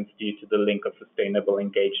performance due to the link of sustainable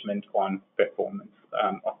engagement on performance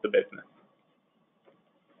of the business.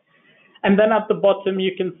 And then at the bottom,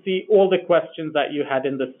 you can see all the questions that you had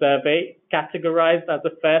in the survey categorized as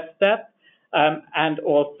a first step. And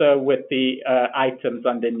also with the items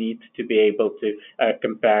underneath to be able to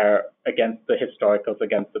compare against the historicals,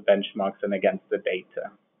 against the benchmarks, and against the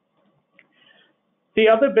data. The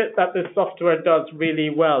other bit that this software does really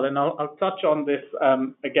well, and I'll touch on this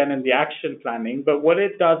again in the action planning, but what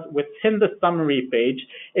it does within the summary page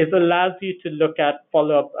is allows you to look at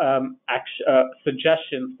follow-up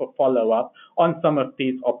suggestions for follow-up on some of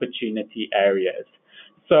these opportunity areas.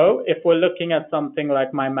 So if we're looking at something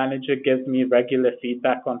like my manager gives me regular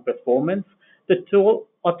feedback on performance, the tool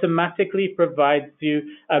automatically provides you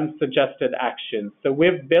suggested actions. So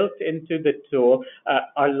we've built into the tool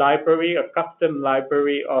our library, a custom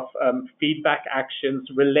library of feedback actions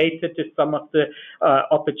related to some of the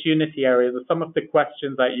opportunity areas or some of the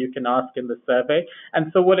questions that you can ask in the survey.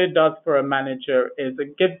 And so what it does for a manager is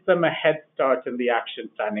it gives them a head start in the action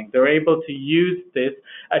planning. They're able to use this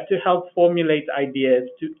to help formulate ideas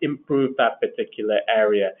to improve that particular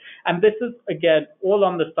area. And this is, again, all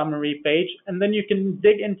on the summary page. And then you can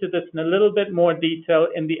dig into this in a little bit more detail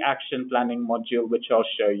in the action planning module, which I'll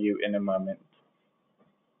show you in a moment.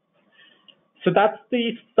 So that's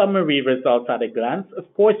the summary results at a glance.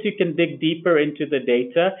 Of course, you can dig deeper into the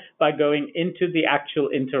data by going into the actual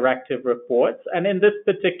interactive reports. And in this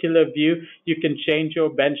particular view, you can change your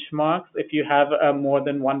benchmarks if you have more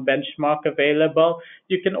than one benchmark available.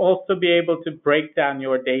 You can also be able to break down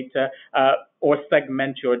your data or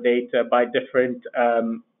segment your data by different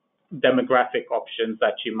demographic options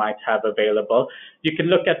that you might have available. You can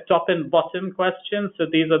look at top and bottom questions. So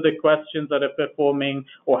these are the questions that are performing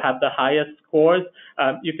or have the highest scores.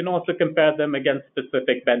 You can also compare them against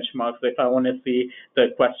specific benchmarks. If I want to see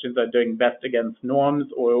the questions that are doing best against norms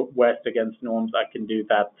or worst against norms, I can do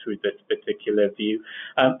that through this particular view.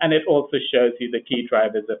 And it also shows you the key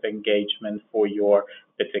drivers of engagement for your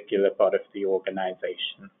particular part of the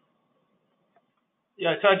organization.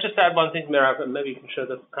 Yeah, so I'll just add one thing, Mirav, and maybe you can show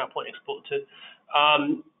the PowerPoint export too.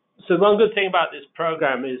 So one good thing about this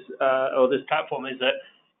program is, or this platform, is that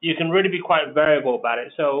you can really be quite variable about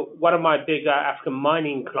it. So one of my big African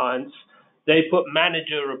mining clients, they put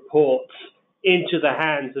manager reports into the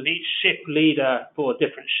hands of each shift leader for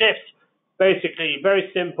different shifts. Basically, very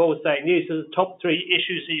simple, saying these are the top 3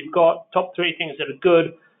 issues that you've got, top 3 things that are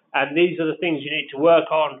good, and these are the things you need to work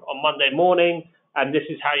on Monday morning, and this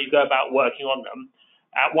is how you go about working on them.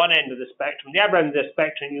 At one end of the spectrum. The other end of the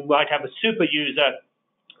spectrum, you might have a super user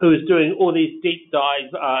who is doing all these deep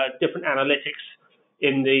dive, different analytics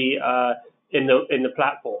in the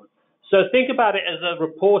platform. So think about it as a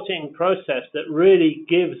reporting process that really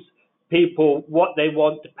gives people what they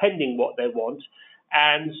want, depending what they want.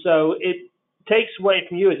 And so it takes away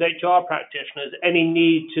from you as HR practitioners any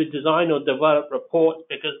need to design or develop reports,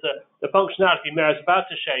 because the functionality Mira is about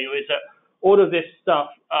to show you is that all of this stuff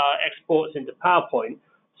exports into PowerPoint.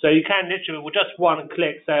 So you can literally, with just one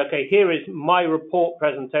click, say, okay, here is my report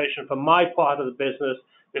presentation for my part of the business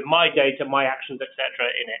with my data, my actions, etc.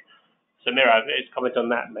 in it. So Mira, comment on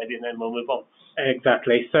that maybe, and then we'll move on.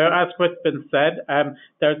 Exactly. So as Crispin said,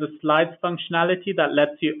 there's a slides functionality that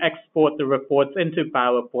lets you export the reports into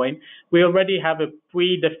PowerPoint. We already have a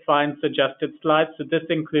predefined suggested slides. So this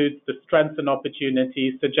includes the strengths and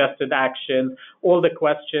opportunities, suggested actions, all the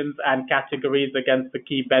questions and categories against the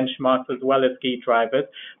key benchmarks as well as key drivers.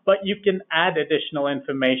 But you can add additional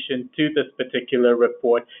information to this particular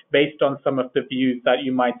report based on some of the views that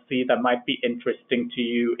you might see that might be interesting to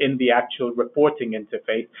you in the actual reporting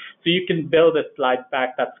interface. So you can build a slide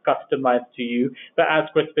pack that's customized to you. But as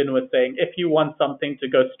Crispin was saying, if you want something to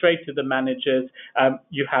go straight to the managers,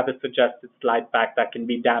 you have a suggested slide pack that can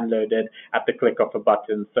be downloaded at the click of a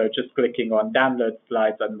button. So just clicking on download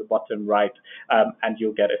slides on the bottom right, and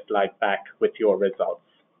you'll get a slide pack with your results.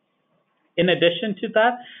 In addition to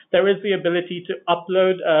that, there is the ability to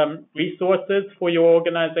upload resources for your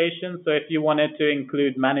organization. So if you wanted to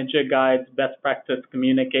include manager guides, best practice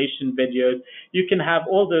communication videos, you can have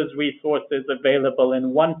all those resources available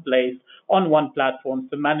in one place on one platform.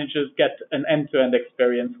 So managers get an end-to-end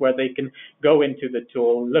experience where they can go into the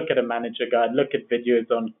tool, look at a manager guide, look at videos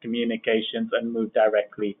on communications, and move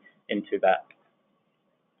directly into that.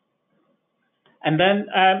 And then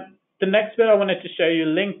the next bit I wanted to show you,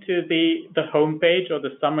 linked to the home page or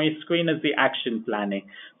the summary screen, is the action planning.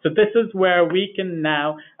 So this is where we can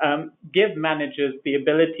now give managers the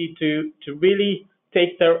ability to really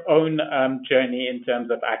take their own journey in terms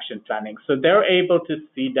of action planning. So they're able to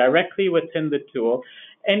see directly within the tool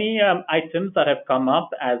any items that have come up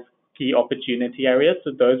as key opportunity areas,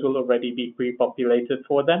 so those will already be pre-populated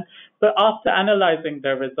for them. But after analyzing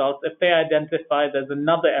their results, if they identify there's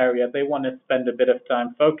another area they want to spend a bit of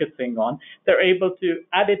time focusing on, they're able to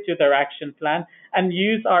add it to their action plan and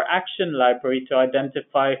use our action library to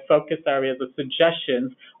identify focus areas or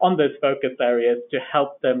suggestions on those focus areas to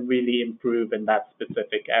help them really improve in that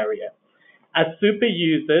specific area. As super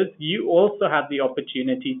users, you also have the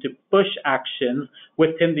opportunity to push actions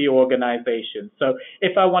within the organization. So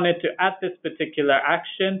if I wanted to add this particular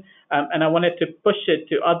action and I wanted to push it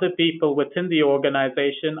to other people within the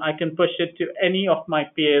organization, I can push it to any of my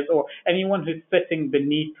peers or anyone who's sitting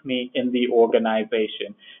beneath me in the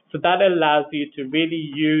organization. So that allows you to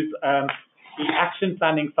really use the action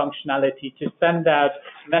planning functionality to send out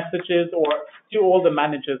messages or to all the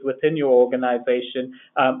managers within your organization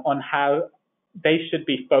on how they should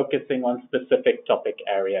be focusing on specific topic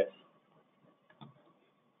areas.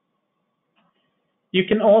 You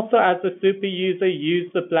can also, as a super user, use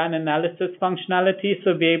the plan analysis functionality,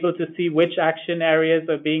 so be able to see which action areas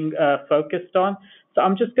are being focused on. So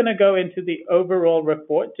I'm just going to go into the overall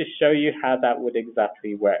report to show you how that would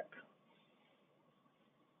exactly work.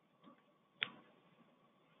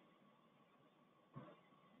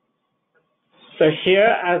 So here,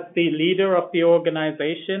 as the leader of the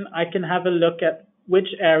organization, I can have a look at which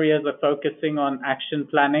areas are focusing on action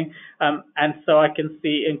planning. And so I can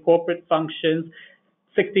see in corporate functions,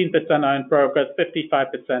 16% are in progress,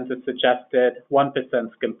 55% is suggested, 1%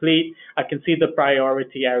 is complete. I can see the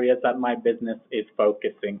priority areas that my business is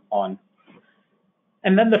focusing on.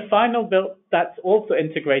 And then the final bit that's also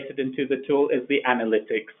integrated into the tool is the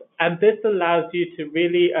analytics. And this allows you to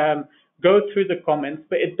really go through the comments,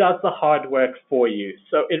 but it does the hard work for you.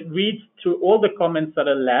 So it reads through all the comments that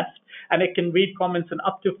are left, and it can read comments in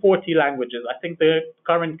up to 40 languages. I think the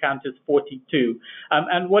current count is 42.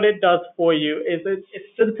 And what it does for you is it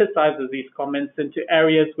synthesizes these comments into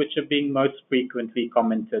areas which are being most frequently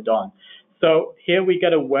commented on. So here we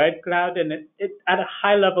get a word cloud, and it at a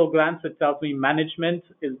high level glance, it tells me management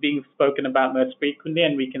is being spoken about most frequently,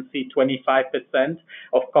 and we can see 25%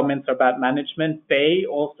 of comments are about management. They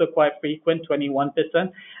also quite frequent, 21%.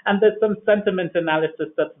 And there's some sentiment analysis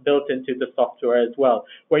that's built into the software as well,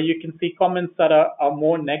 where you can see comments that are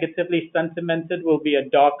more negatively sentimented will be a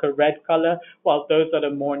darker red color, while those that are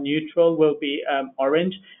more neutral will be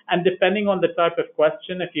orange. And depending on the type of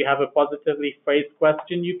question, if you have a positively phrased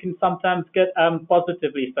question, you can sometimes get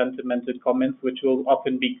positively sentimented comments, which will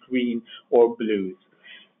often be green or blues.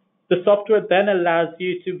 The software then allows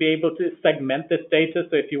you to be able to segment this data.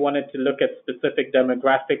 So if you wanted to look at specific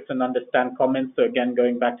demographics and understand comments, so again,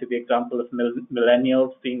 going back to the example of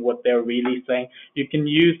millennials, seeing what they're really saying, you can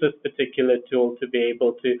use this particular tool to be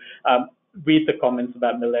able to read the comments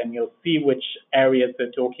about millennials, see which areas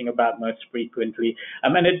they're talking about most frequently,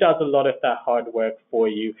 and it does a lot of that hard work for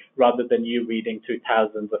you rather than you reading through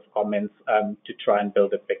thousands of comments to try and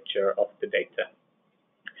build a picture of the data.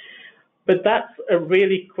 But that's a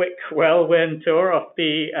really quick whirlwind tour of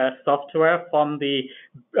the software, from the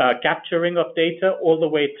capturing of data all the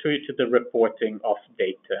way through to the reporting of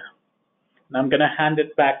data. And I'm going to hand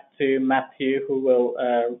it back to Matthew, who will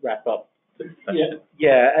wrap up.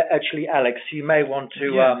 Yeah, actually, Alex, you may want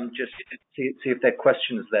to just see if there are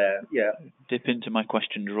questions there. Yeah. Dip into my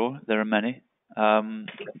question drawer. There are many.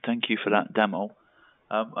 Thank you for that demo.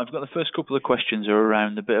 I've got the first couple of questions are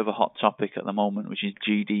around a bit of a hot topic at the moment, which is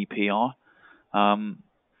GDPR.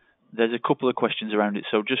 There's a couple of questions around it.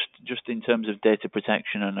 So just in terms of data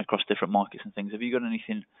protection and across different markets and things, have you got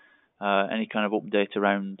anything, any kind of update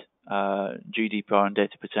around GDPR and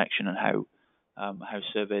data protection and how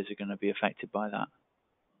surveys are going to be affected by that?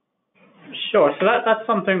 Sure. So that's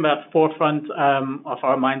something that's forefront of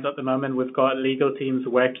our minds at the moment. We've got legal teams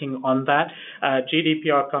working on that.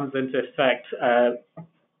 GDPR comes into effect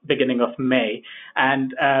beginning of May.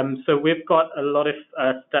 And so we've got a lot of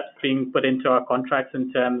steps being put into our contracts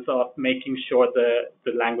in terms of making sure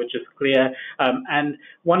the language is clear. And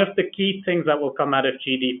one of the key things that will come out of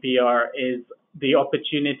GDPR is the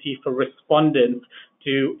opportunity for respondents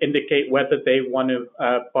to indicate whether they want to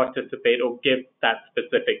participate or give that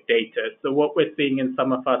specific data. So what we're seeing in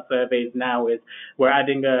some of our surveys now is we're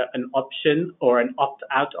adding an option or an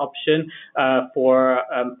opt-out option for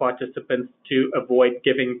participants to avoid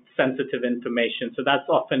giving sensitive information. So that's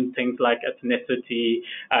often things like ethnicity,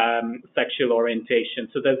 sexual orientation.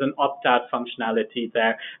 So there's an opt-out functionality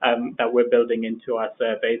there that we're building into our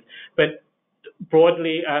surveys. But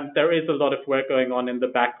broadly, there is a lot of work going on in the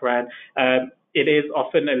background. It is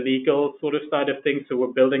often a legal sort of side of things, so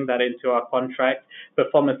we're building that into our contract. But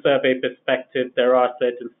from a survey perspective, there are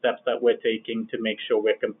certain steps that we're taking to make sure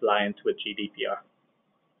we're compliant with GDPR.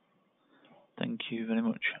 Thank you very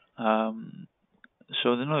much.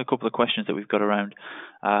 So there's another couple of questions that we've got around.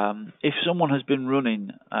 If someone has been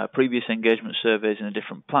running previous engagement surveys in a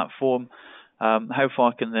different platform, how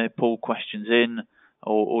far can they pull questions in,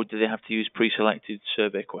 or do they have to use pre-selected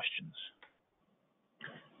survey questions?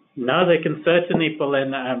 No, they can certainly pull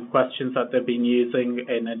in questions that they've been using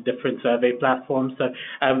in a different survey platform. So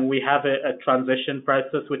we have a transition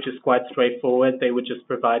process, which is quite straightforward. They would just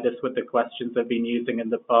provide us with the questions they've been using in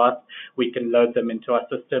the past. We can load them into our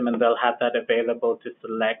system, and they'll have that available to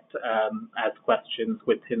select as questions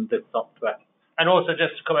within the software. And also,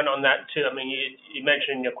 just to comment on that too, I mean, you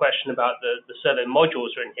mentioned in your question about the survey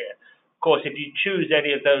modules are in here. Of course, if you choose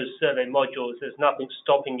any of those survey modules, there's nothing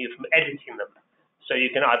stopping you from editing them. So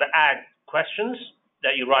you can either add questions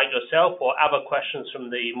that you write yourself or other questions from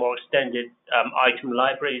the more extended item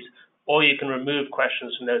libraries, or you can remove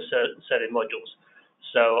questions from those survey modules.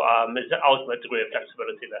 So there's an ultimate degree of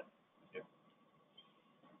flexibility there.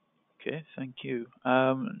 Okay, thank you.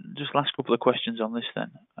 Just last couple of questions on this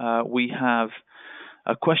then. We have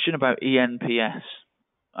a question about ENPS.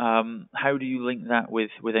 How do you link that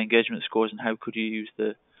with engagement scores, and how could you use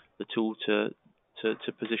the tool to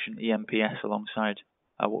position ENPS alongside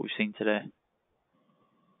what we've seen today?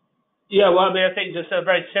 Yeah, well, I mean, I think just a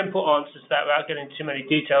very simple answer to that without getting too many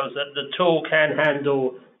details, that the tool can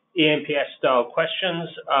handle ENPS-style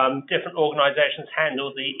questions. Different organizations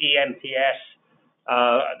handle the ENPS,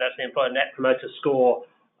 that's the Employer Net Promoter Score,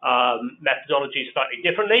 methodology slightly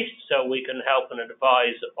differently, so we can help and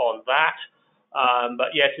advise on that.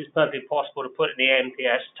 But yes, it's perfectly possible to put an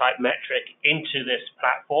ENPS-type metric into this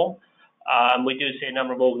platform. We do see a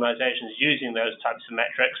number of organizations using those types of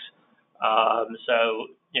metrics.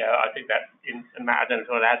 So, I think that, Matt, I don't know if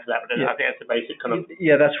you want to add to that, but I think that's the basic kind of...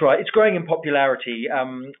 Yeah, that's right. It's growing in popularity.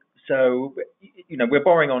 So, we're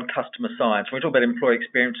borrowing on customer science. When we talk about employee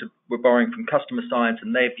experience, we're borrowing from customer science,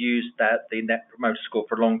 and they've used the Net Promoter Score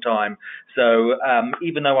for a long time. So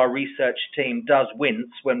even though our research team does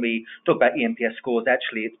wince when we talk about ENPS scores,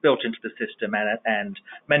 actually it's built into the system, and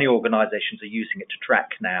many organizations are using it to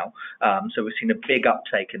track now. So we've seen a big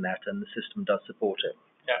uptake in that, and the system does support it.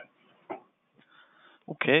 Yeah.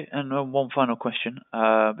 Okay, and one final question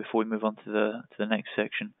before we move on to the next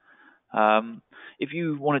section. If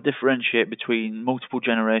you want to differentiate between multiple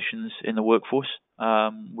generations in the workforce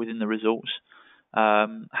within the results,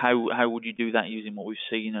 how would you do that using what we've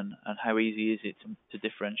seen, and how easy is it to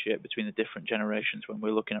differentiate between the different generations when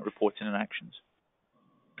we're looking at reporting and actions?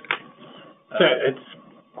 So it's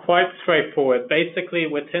quite straightforward. Basically,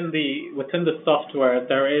 within the software,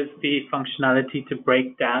 there is the functionality to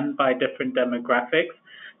break down by different demographics.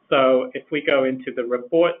 So if we go into the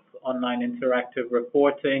reports, online interactive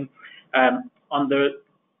reporting, On the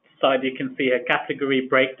side, you can see a category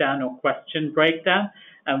breakdown or question breakdown.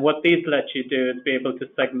 And what these let you do is be able to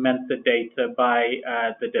segment the data by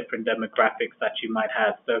the different demographics that you might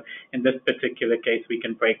have. So in this particular case, we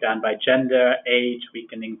can break down by gender, age, we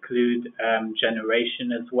can include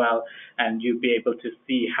generation as well, and you'll be able to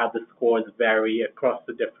see how the scores vary across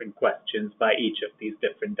the different questions by each of these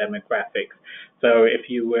different demographics. So if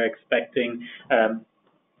you were expecting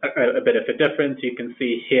a bit of a difference, you can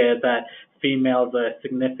see here that females are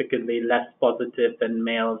significantly less positive than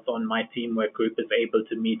males on my teamwork group is able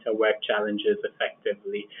to meet her work challenges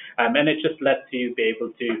effectively. And it just lets you be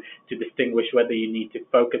able to distinguish whether you need to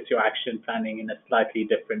focus your action planning in a slightly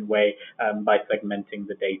different way by segmenting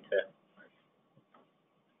the data.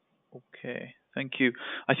 Okay, thank you.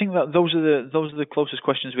 I think that those are the closest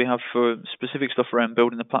questions we have for specific stuff around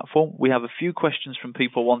building the platform. We have a few questions from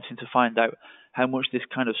people wanting to find out how much this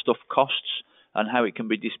kind of stuff costs and how it can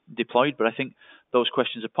be deployed, but I think those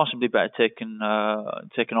questions are possibly better taken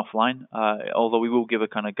offline, although we will give a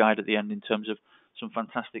kind of guide at the end in terms of some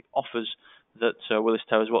fantastic offers that Willis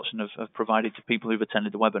Towers Watson have provided to people who've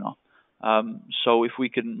attended the webinar. So if we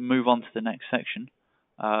can move on to the next section,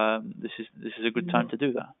 this is a good time to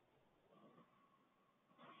do that.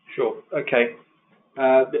 Sure. Okay.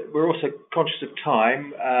 We're also conscious of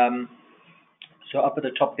time, so up at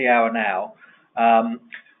the top of the hour now.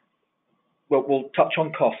 Well, we'll touch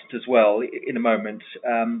on cost as well in a moment,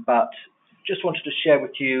 but just wanted to share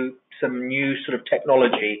with you some new sort of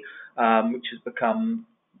technology which has become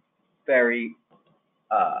very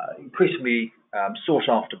increasingly sought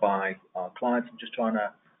after by our clients. I'm just trying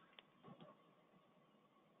to...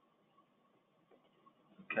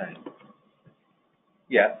 Okay.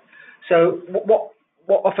 Yeah. So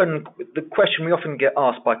what often, the question we often get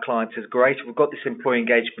asked by clients is, great, we've got this employee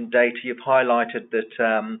engagement data, you've highlighted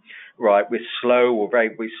that, right, we're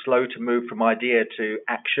slow to move from idea to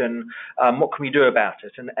action. What can we do about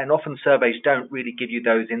it? And often surveys don't really give you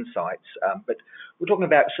those insights, but we're talking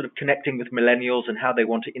about sort of connecting with millennials and how they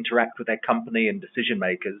want to interact with their company and decision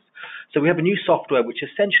makers. So we have a new software which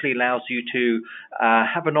essentially allows you to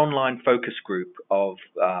have an online focus group of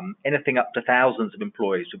anything up to thousands of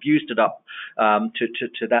employees. We've used it up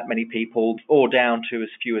to that many people, or down to as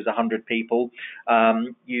few as 100 people.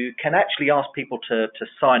 You can actually ask people to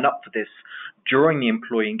sign up for this during the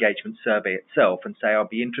employee engagement survey itself and say, I'll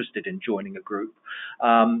be interested in joining a group.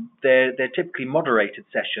 They're typically moderated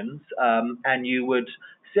sessions, and you would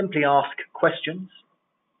simply ask questions.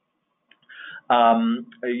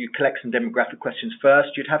 You collect some demographic questions first.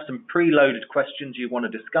 You'd have some preloaded questions you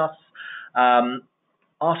want to discuss.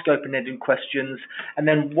 Ask open-ended questions, and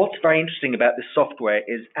then what's very interesting about this software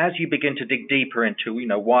is as you begin to dig deeper into,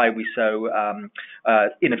 why are we so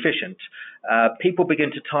inefficient, people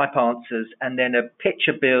begin to type answers, and then a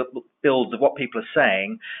picture builds of what people are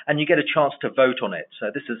saying, and you get a chance to vote on it.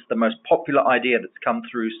 So this is the most popular idea that's come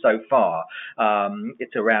through so far.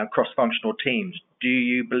 It's around cross-functional teams. Do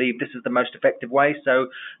you believe this is the most effective way? So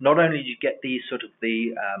not only do you get these sort of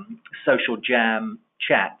the social jam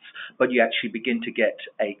chats, but you actually begin to get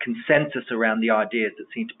a consensus around the ideas that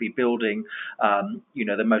seem to be building,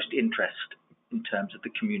 the most interest in terms of the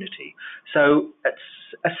community. So it's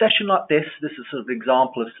a session like this is sort of an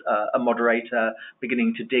example of a moderator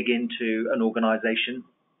beginning to dig into an organization.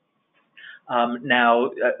 Now,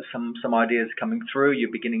 some ideas coming through. You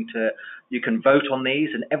can vote on these,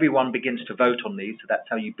 and everyone begins to vote on these. So that's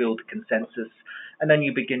how you build a consensus, and then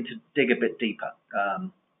you begin to dig a bit deeper.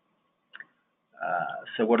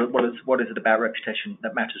 So what is it about reputation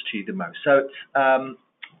that matters to you the most? So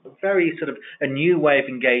it's very sort of a new way of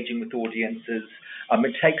engaging with audiences.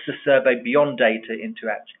 It takes the survey beyond data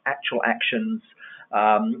into actual actions.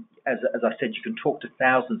 As I said, you can talk to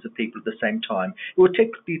thousands of people at the same time. It will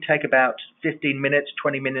typically take about 15 minutes,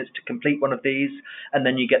 20 minutes to complete one of these, and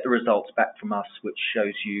then you get the results back from us, which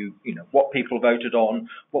shows you, what people voted on,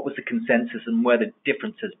 what was the consensus, and where the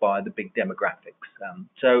differences by the big demographics.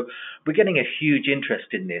 So we're getting a huge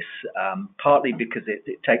interest in this, partly because it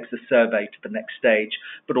takes the survey to the next stage,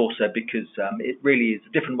 but also because it really is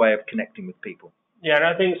a different way of connecting with people. Yeah, and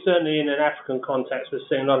I think certainly in an African context, we're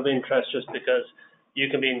seeing a lot of interest just because you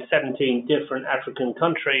can be in 17 different African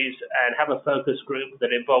countries and have a focus group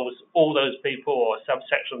that involves all those people or a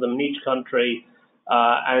subsection of them in each country.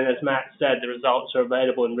 And as Matt said, the results are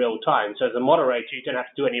available in real time. So as a moderator, you don't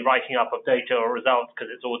have to do any writing up of data or results because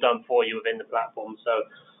it's all done for you within the platform. So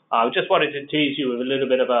I just wanted to tease you with a little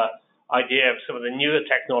bit of an idea of some of the newer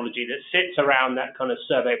technology that sits around that kind of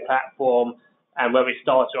survey platform, and where we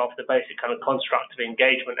started off the basic kind of construct of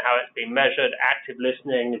engagement, how it's been measured, active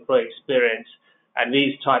listening, employee experience. and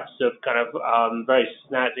these types of kind of very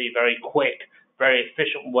snazzy, very quick, very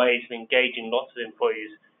efficient ways of engaging lots of employees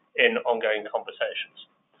in ongoing conversations.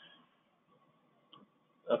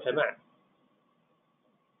 Okay, Matt.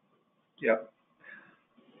 Yeah.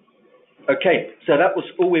 Okay, so that was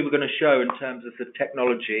all we were going to show in terms of the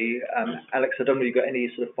technology. Alex, I don't know if you've got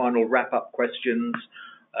any sort of final wrap-up questions.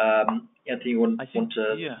 Anything you want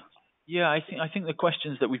to? Yeah. I think the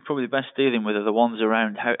questions that we're probably best dealing with are the ones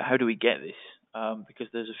around how do we get this, because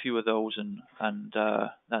there's a few of those, and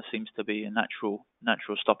that seems to be a natural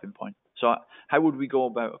stopping point. So how would we go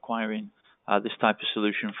about acquiring this type of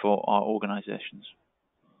solution for our organisations?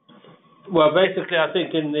 Well, basically, I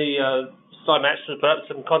think in the slide match to put up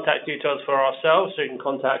some contact details for ourselves, so you can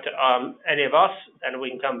contact any of us, and we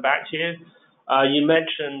can come back to you. You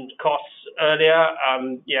mentioned costs earlier.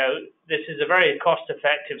 This is a very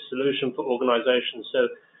cost-effective solution for organizations. So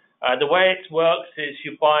the way it works is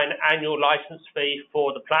you buy an annual license fee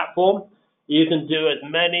for the platform. You can do as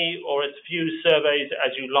many or as few surveys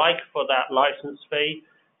as you like for that license fee.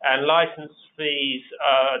 And license fees,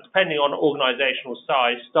 depending on organizational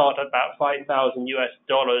size, start at about $5,000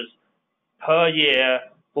 per year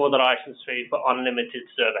for the license fee for unlimited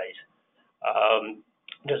surveys.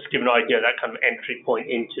 Just to give an idea of that kind of entry point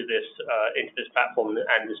into this platform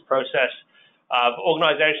and this process. For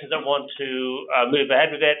organizations that want to move ahead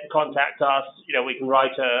with it, contact us. We can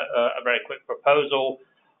write a very quick proposal.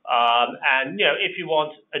 And if you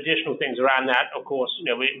want additional things around that, of course,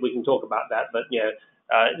 we can talk about that. But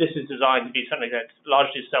this is designed to be something that's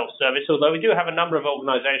largely self-service. Although we do have a number of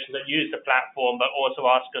organizations that use the platform, but also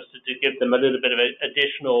ask us to give them a little bit of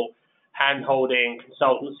additional hand-holding,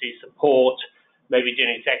 consultancy support, maybe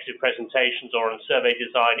doing executive presentations or on survey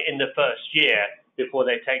design in the first year before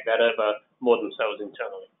they take that over more themselves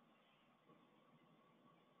internally.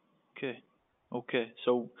 Okay.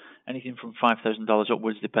 So anything from $5,000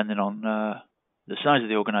 upwards, depending on the size of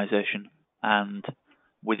the organisation, and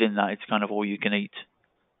within that, it's kind of all you can eat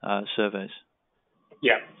surveys.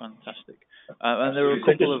 Yeah. Fantastic. And there are a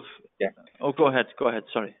couple of. Yeah. Oh, go ahead.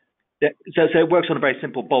 Sorry. Yeah, so it works on a very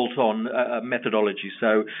simple bolt-on methodology.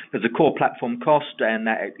 So there's a core platform cost, and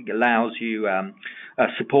that allows you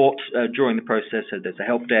support during the process. So there's a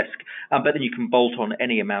help desk, but then you can bolt on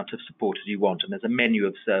any amount of support as you want, and there's a menu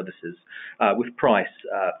of services with price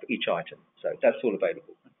for each item. So that's all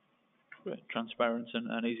available. Great, transparent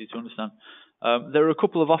and easy to understand. There are a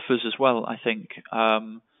couple of offers as well, I think,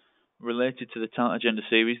 related to the Talent Agenda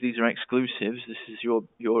series. These are exclusives. This is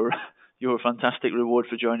your fantastic reward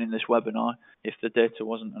for joining this webinar, if the data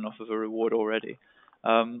wasn't enough of a reward already.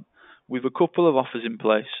 We've a couple of offers in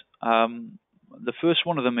place. The first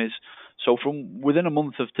one of them is, so from within a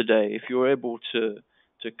month of today, if you're able to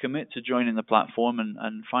commit to joining the platform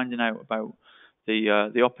and finding out about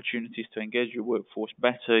the opportunities to engage your workforce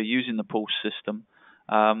better using the Pulse system,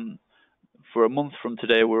 for a month from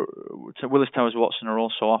today, Willis Towers Watson are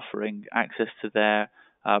also offering access to their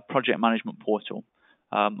project management portal,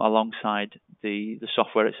 alongside the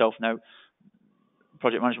software itself. Now,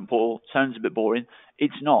 project management portal sounds a bit boring.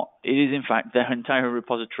 It's not. It is, in fact, their entire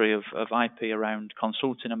repository of IP around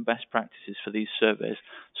consulting and best practices for these surveys.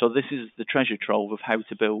 So this is the treasure trove of how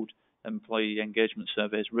to build employee engagement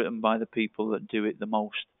surveys written by the people that do it the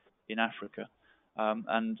most in Africa.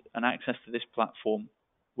 And access to this platform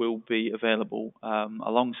will be available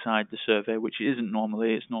alongside the survey, which isn't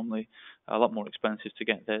normally. It's normally a lot more expensive to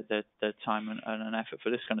get their time and an effort for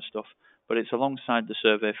this kind of stuff. But it's alongside the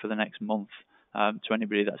survey for the next month to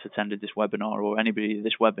anybody that's attended this webinar, or anybody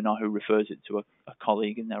this webinar who refers it to a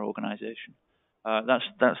colleague in their organisation.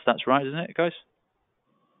 That's right, isn't it, guys?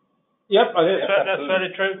 Yep, I think that's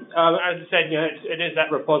very true. As I said, it is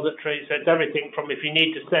that repository. So it's everything from, if you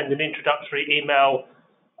need to send an introductory email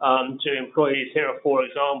to employees, here are 4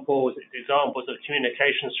 examples. It's examples of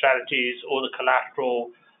communication strategies, all the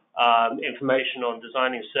collateral information on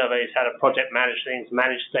designing surveys, how to project manage things,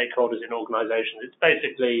 manage stakeholders in organizations. It's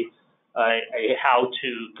basically a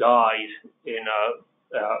how-to guide in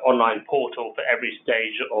an online portal for every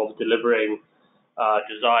stage of delivering,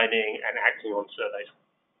 designing, and acting on surveys.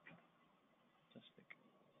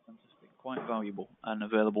 Fantastic. Quite valuable and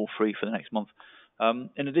available free for the next month.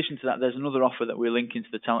 In addition to that, there's another offer that we're linking to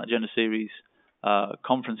the Talent Agenda Series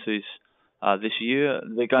conferences this year.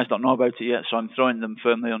 The guys don't know about it yet, so I'm throwing them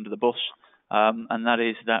firmly under the bus. And that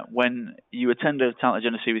is that when you attend a Talent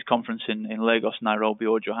Agenda Series conference in Lagos, Nairobi,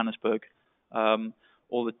 or Johannesburg,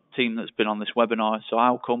 all the team that's been on this webinar, so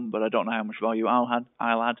I'll come, but I don't know how much value I'll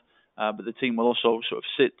add. But the team will also sort of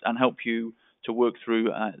sit and help you to work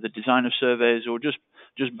through the design of surveys, or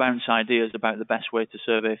just bounce ideas about the best way to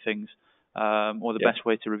survey things. or the best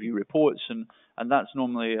way to review reports, and that's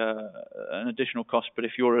normally an additional cost. But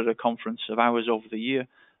if you're at a conference of ours over the year,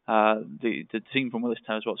 the team from Willis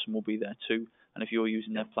Towers Watson will be there too, and if you're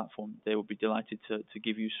using their platform, they will be delighted to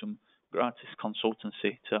give you some gratis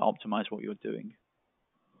consultancy to optimize what you're doing.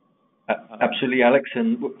 Absolutely, Alex,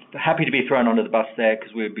 and happy to be thrown under the bus there,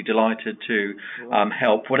 because we'd be delighted to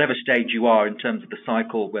help whatever stage you are in terms of the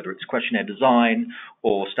cycle, whether it's questionnaire design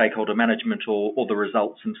or stakeholder management or the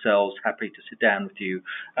results themselves. Happy to sit down with you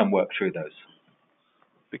and work through those.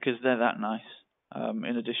 Because they're that nice.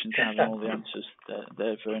 In addition to having all the answers,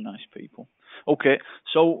 they're very nice people. Okay,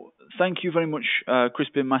 so thank you very much,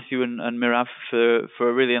 Crispin, Matthew, and Mirav for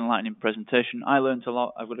a really enlightening presentation. I learned a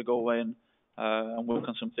lot. I've got to go away and work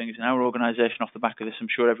on some things in our organisation off the back of this. I'm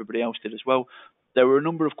sure everybody else did as well. There were a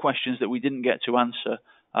number of questions that we didn't get to answer,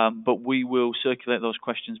 but we will circulate those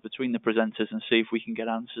questions between the presenters and see if we can get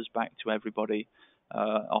answers back to everybody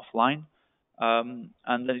offline. And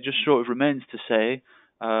then it just sort of remains to say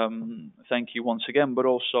thank you once again, but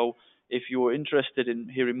also if you're interested in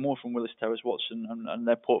hearing more from Willis Towers Watson and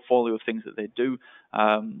their portfolio of things that they do,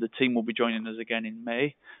 the team will be joining us again in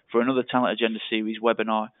May for another Talent Agenda Series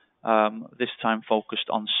webinar, this time focused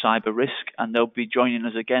on cyber risk, and they'll be joining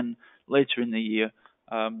us again later in the year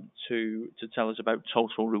to tell us about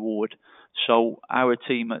total reward. So our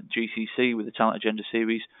team at GCC with the Talent Agenda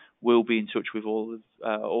Series will be in touch with all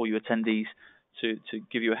you attendees to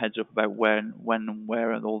give you a heads up about when and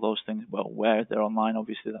where and all those things. Well, where they're online,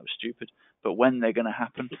 obviously that was stupid, but when they're going to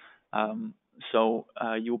happen. So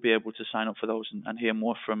you'll be able to sign up for those and hear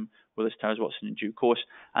more from Willis Towers Watson in due course.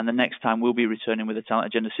 And the next time we'll be returning with a Talent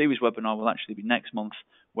Agenda Series webinar will actually be next month,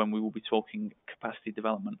 when we will be talking capacity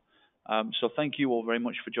development. So thank you all very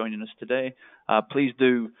much for joining us today. Please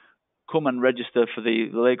do come and register for the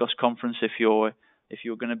Lagos conference if you're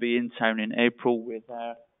going to be in town in April. We're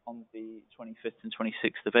there on the 25th and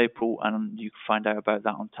 26th of April, and you can find out about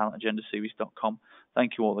that on talentagendaseries.com.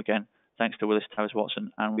 Thank you all again. Thanks to Willis Towers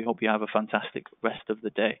Watson, and we hope you have a fantastic rest of the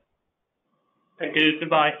day. Thank you.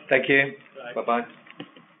 Goodbye. Thank you. Bye-bye.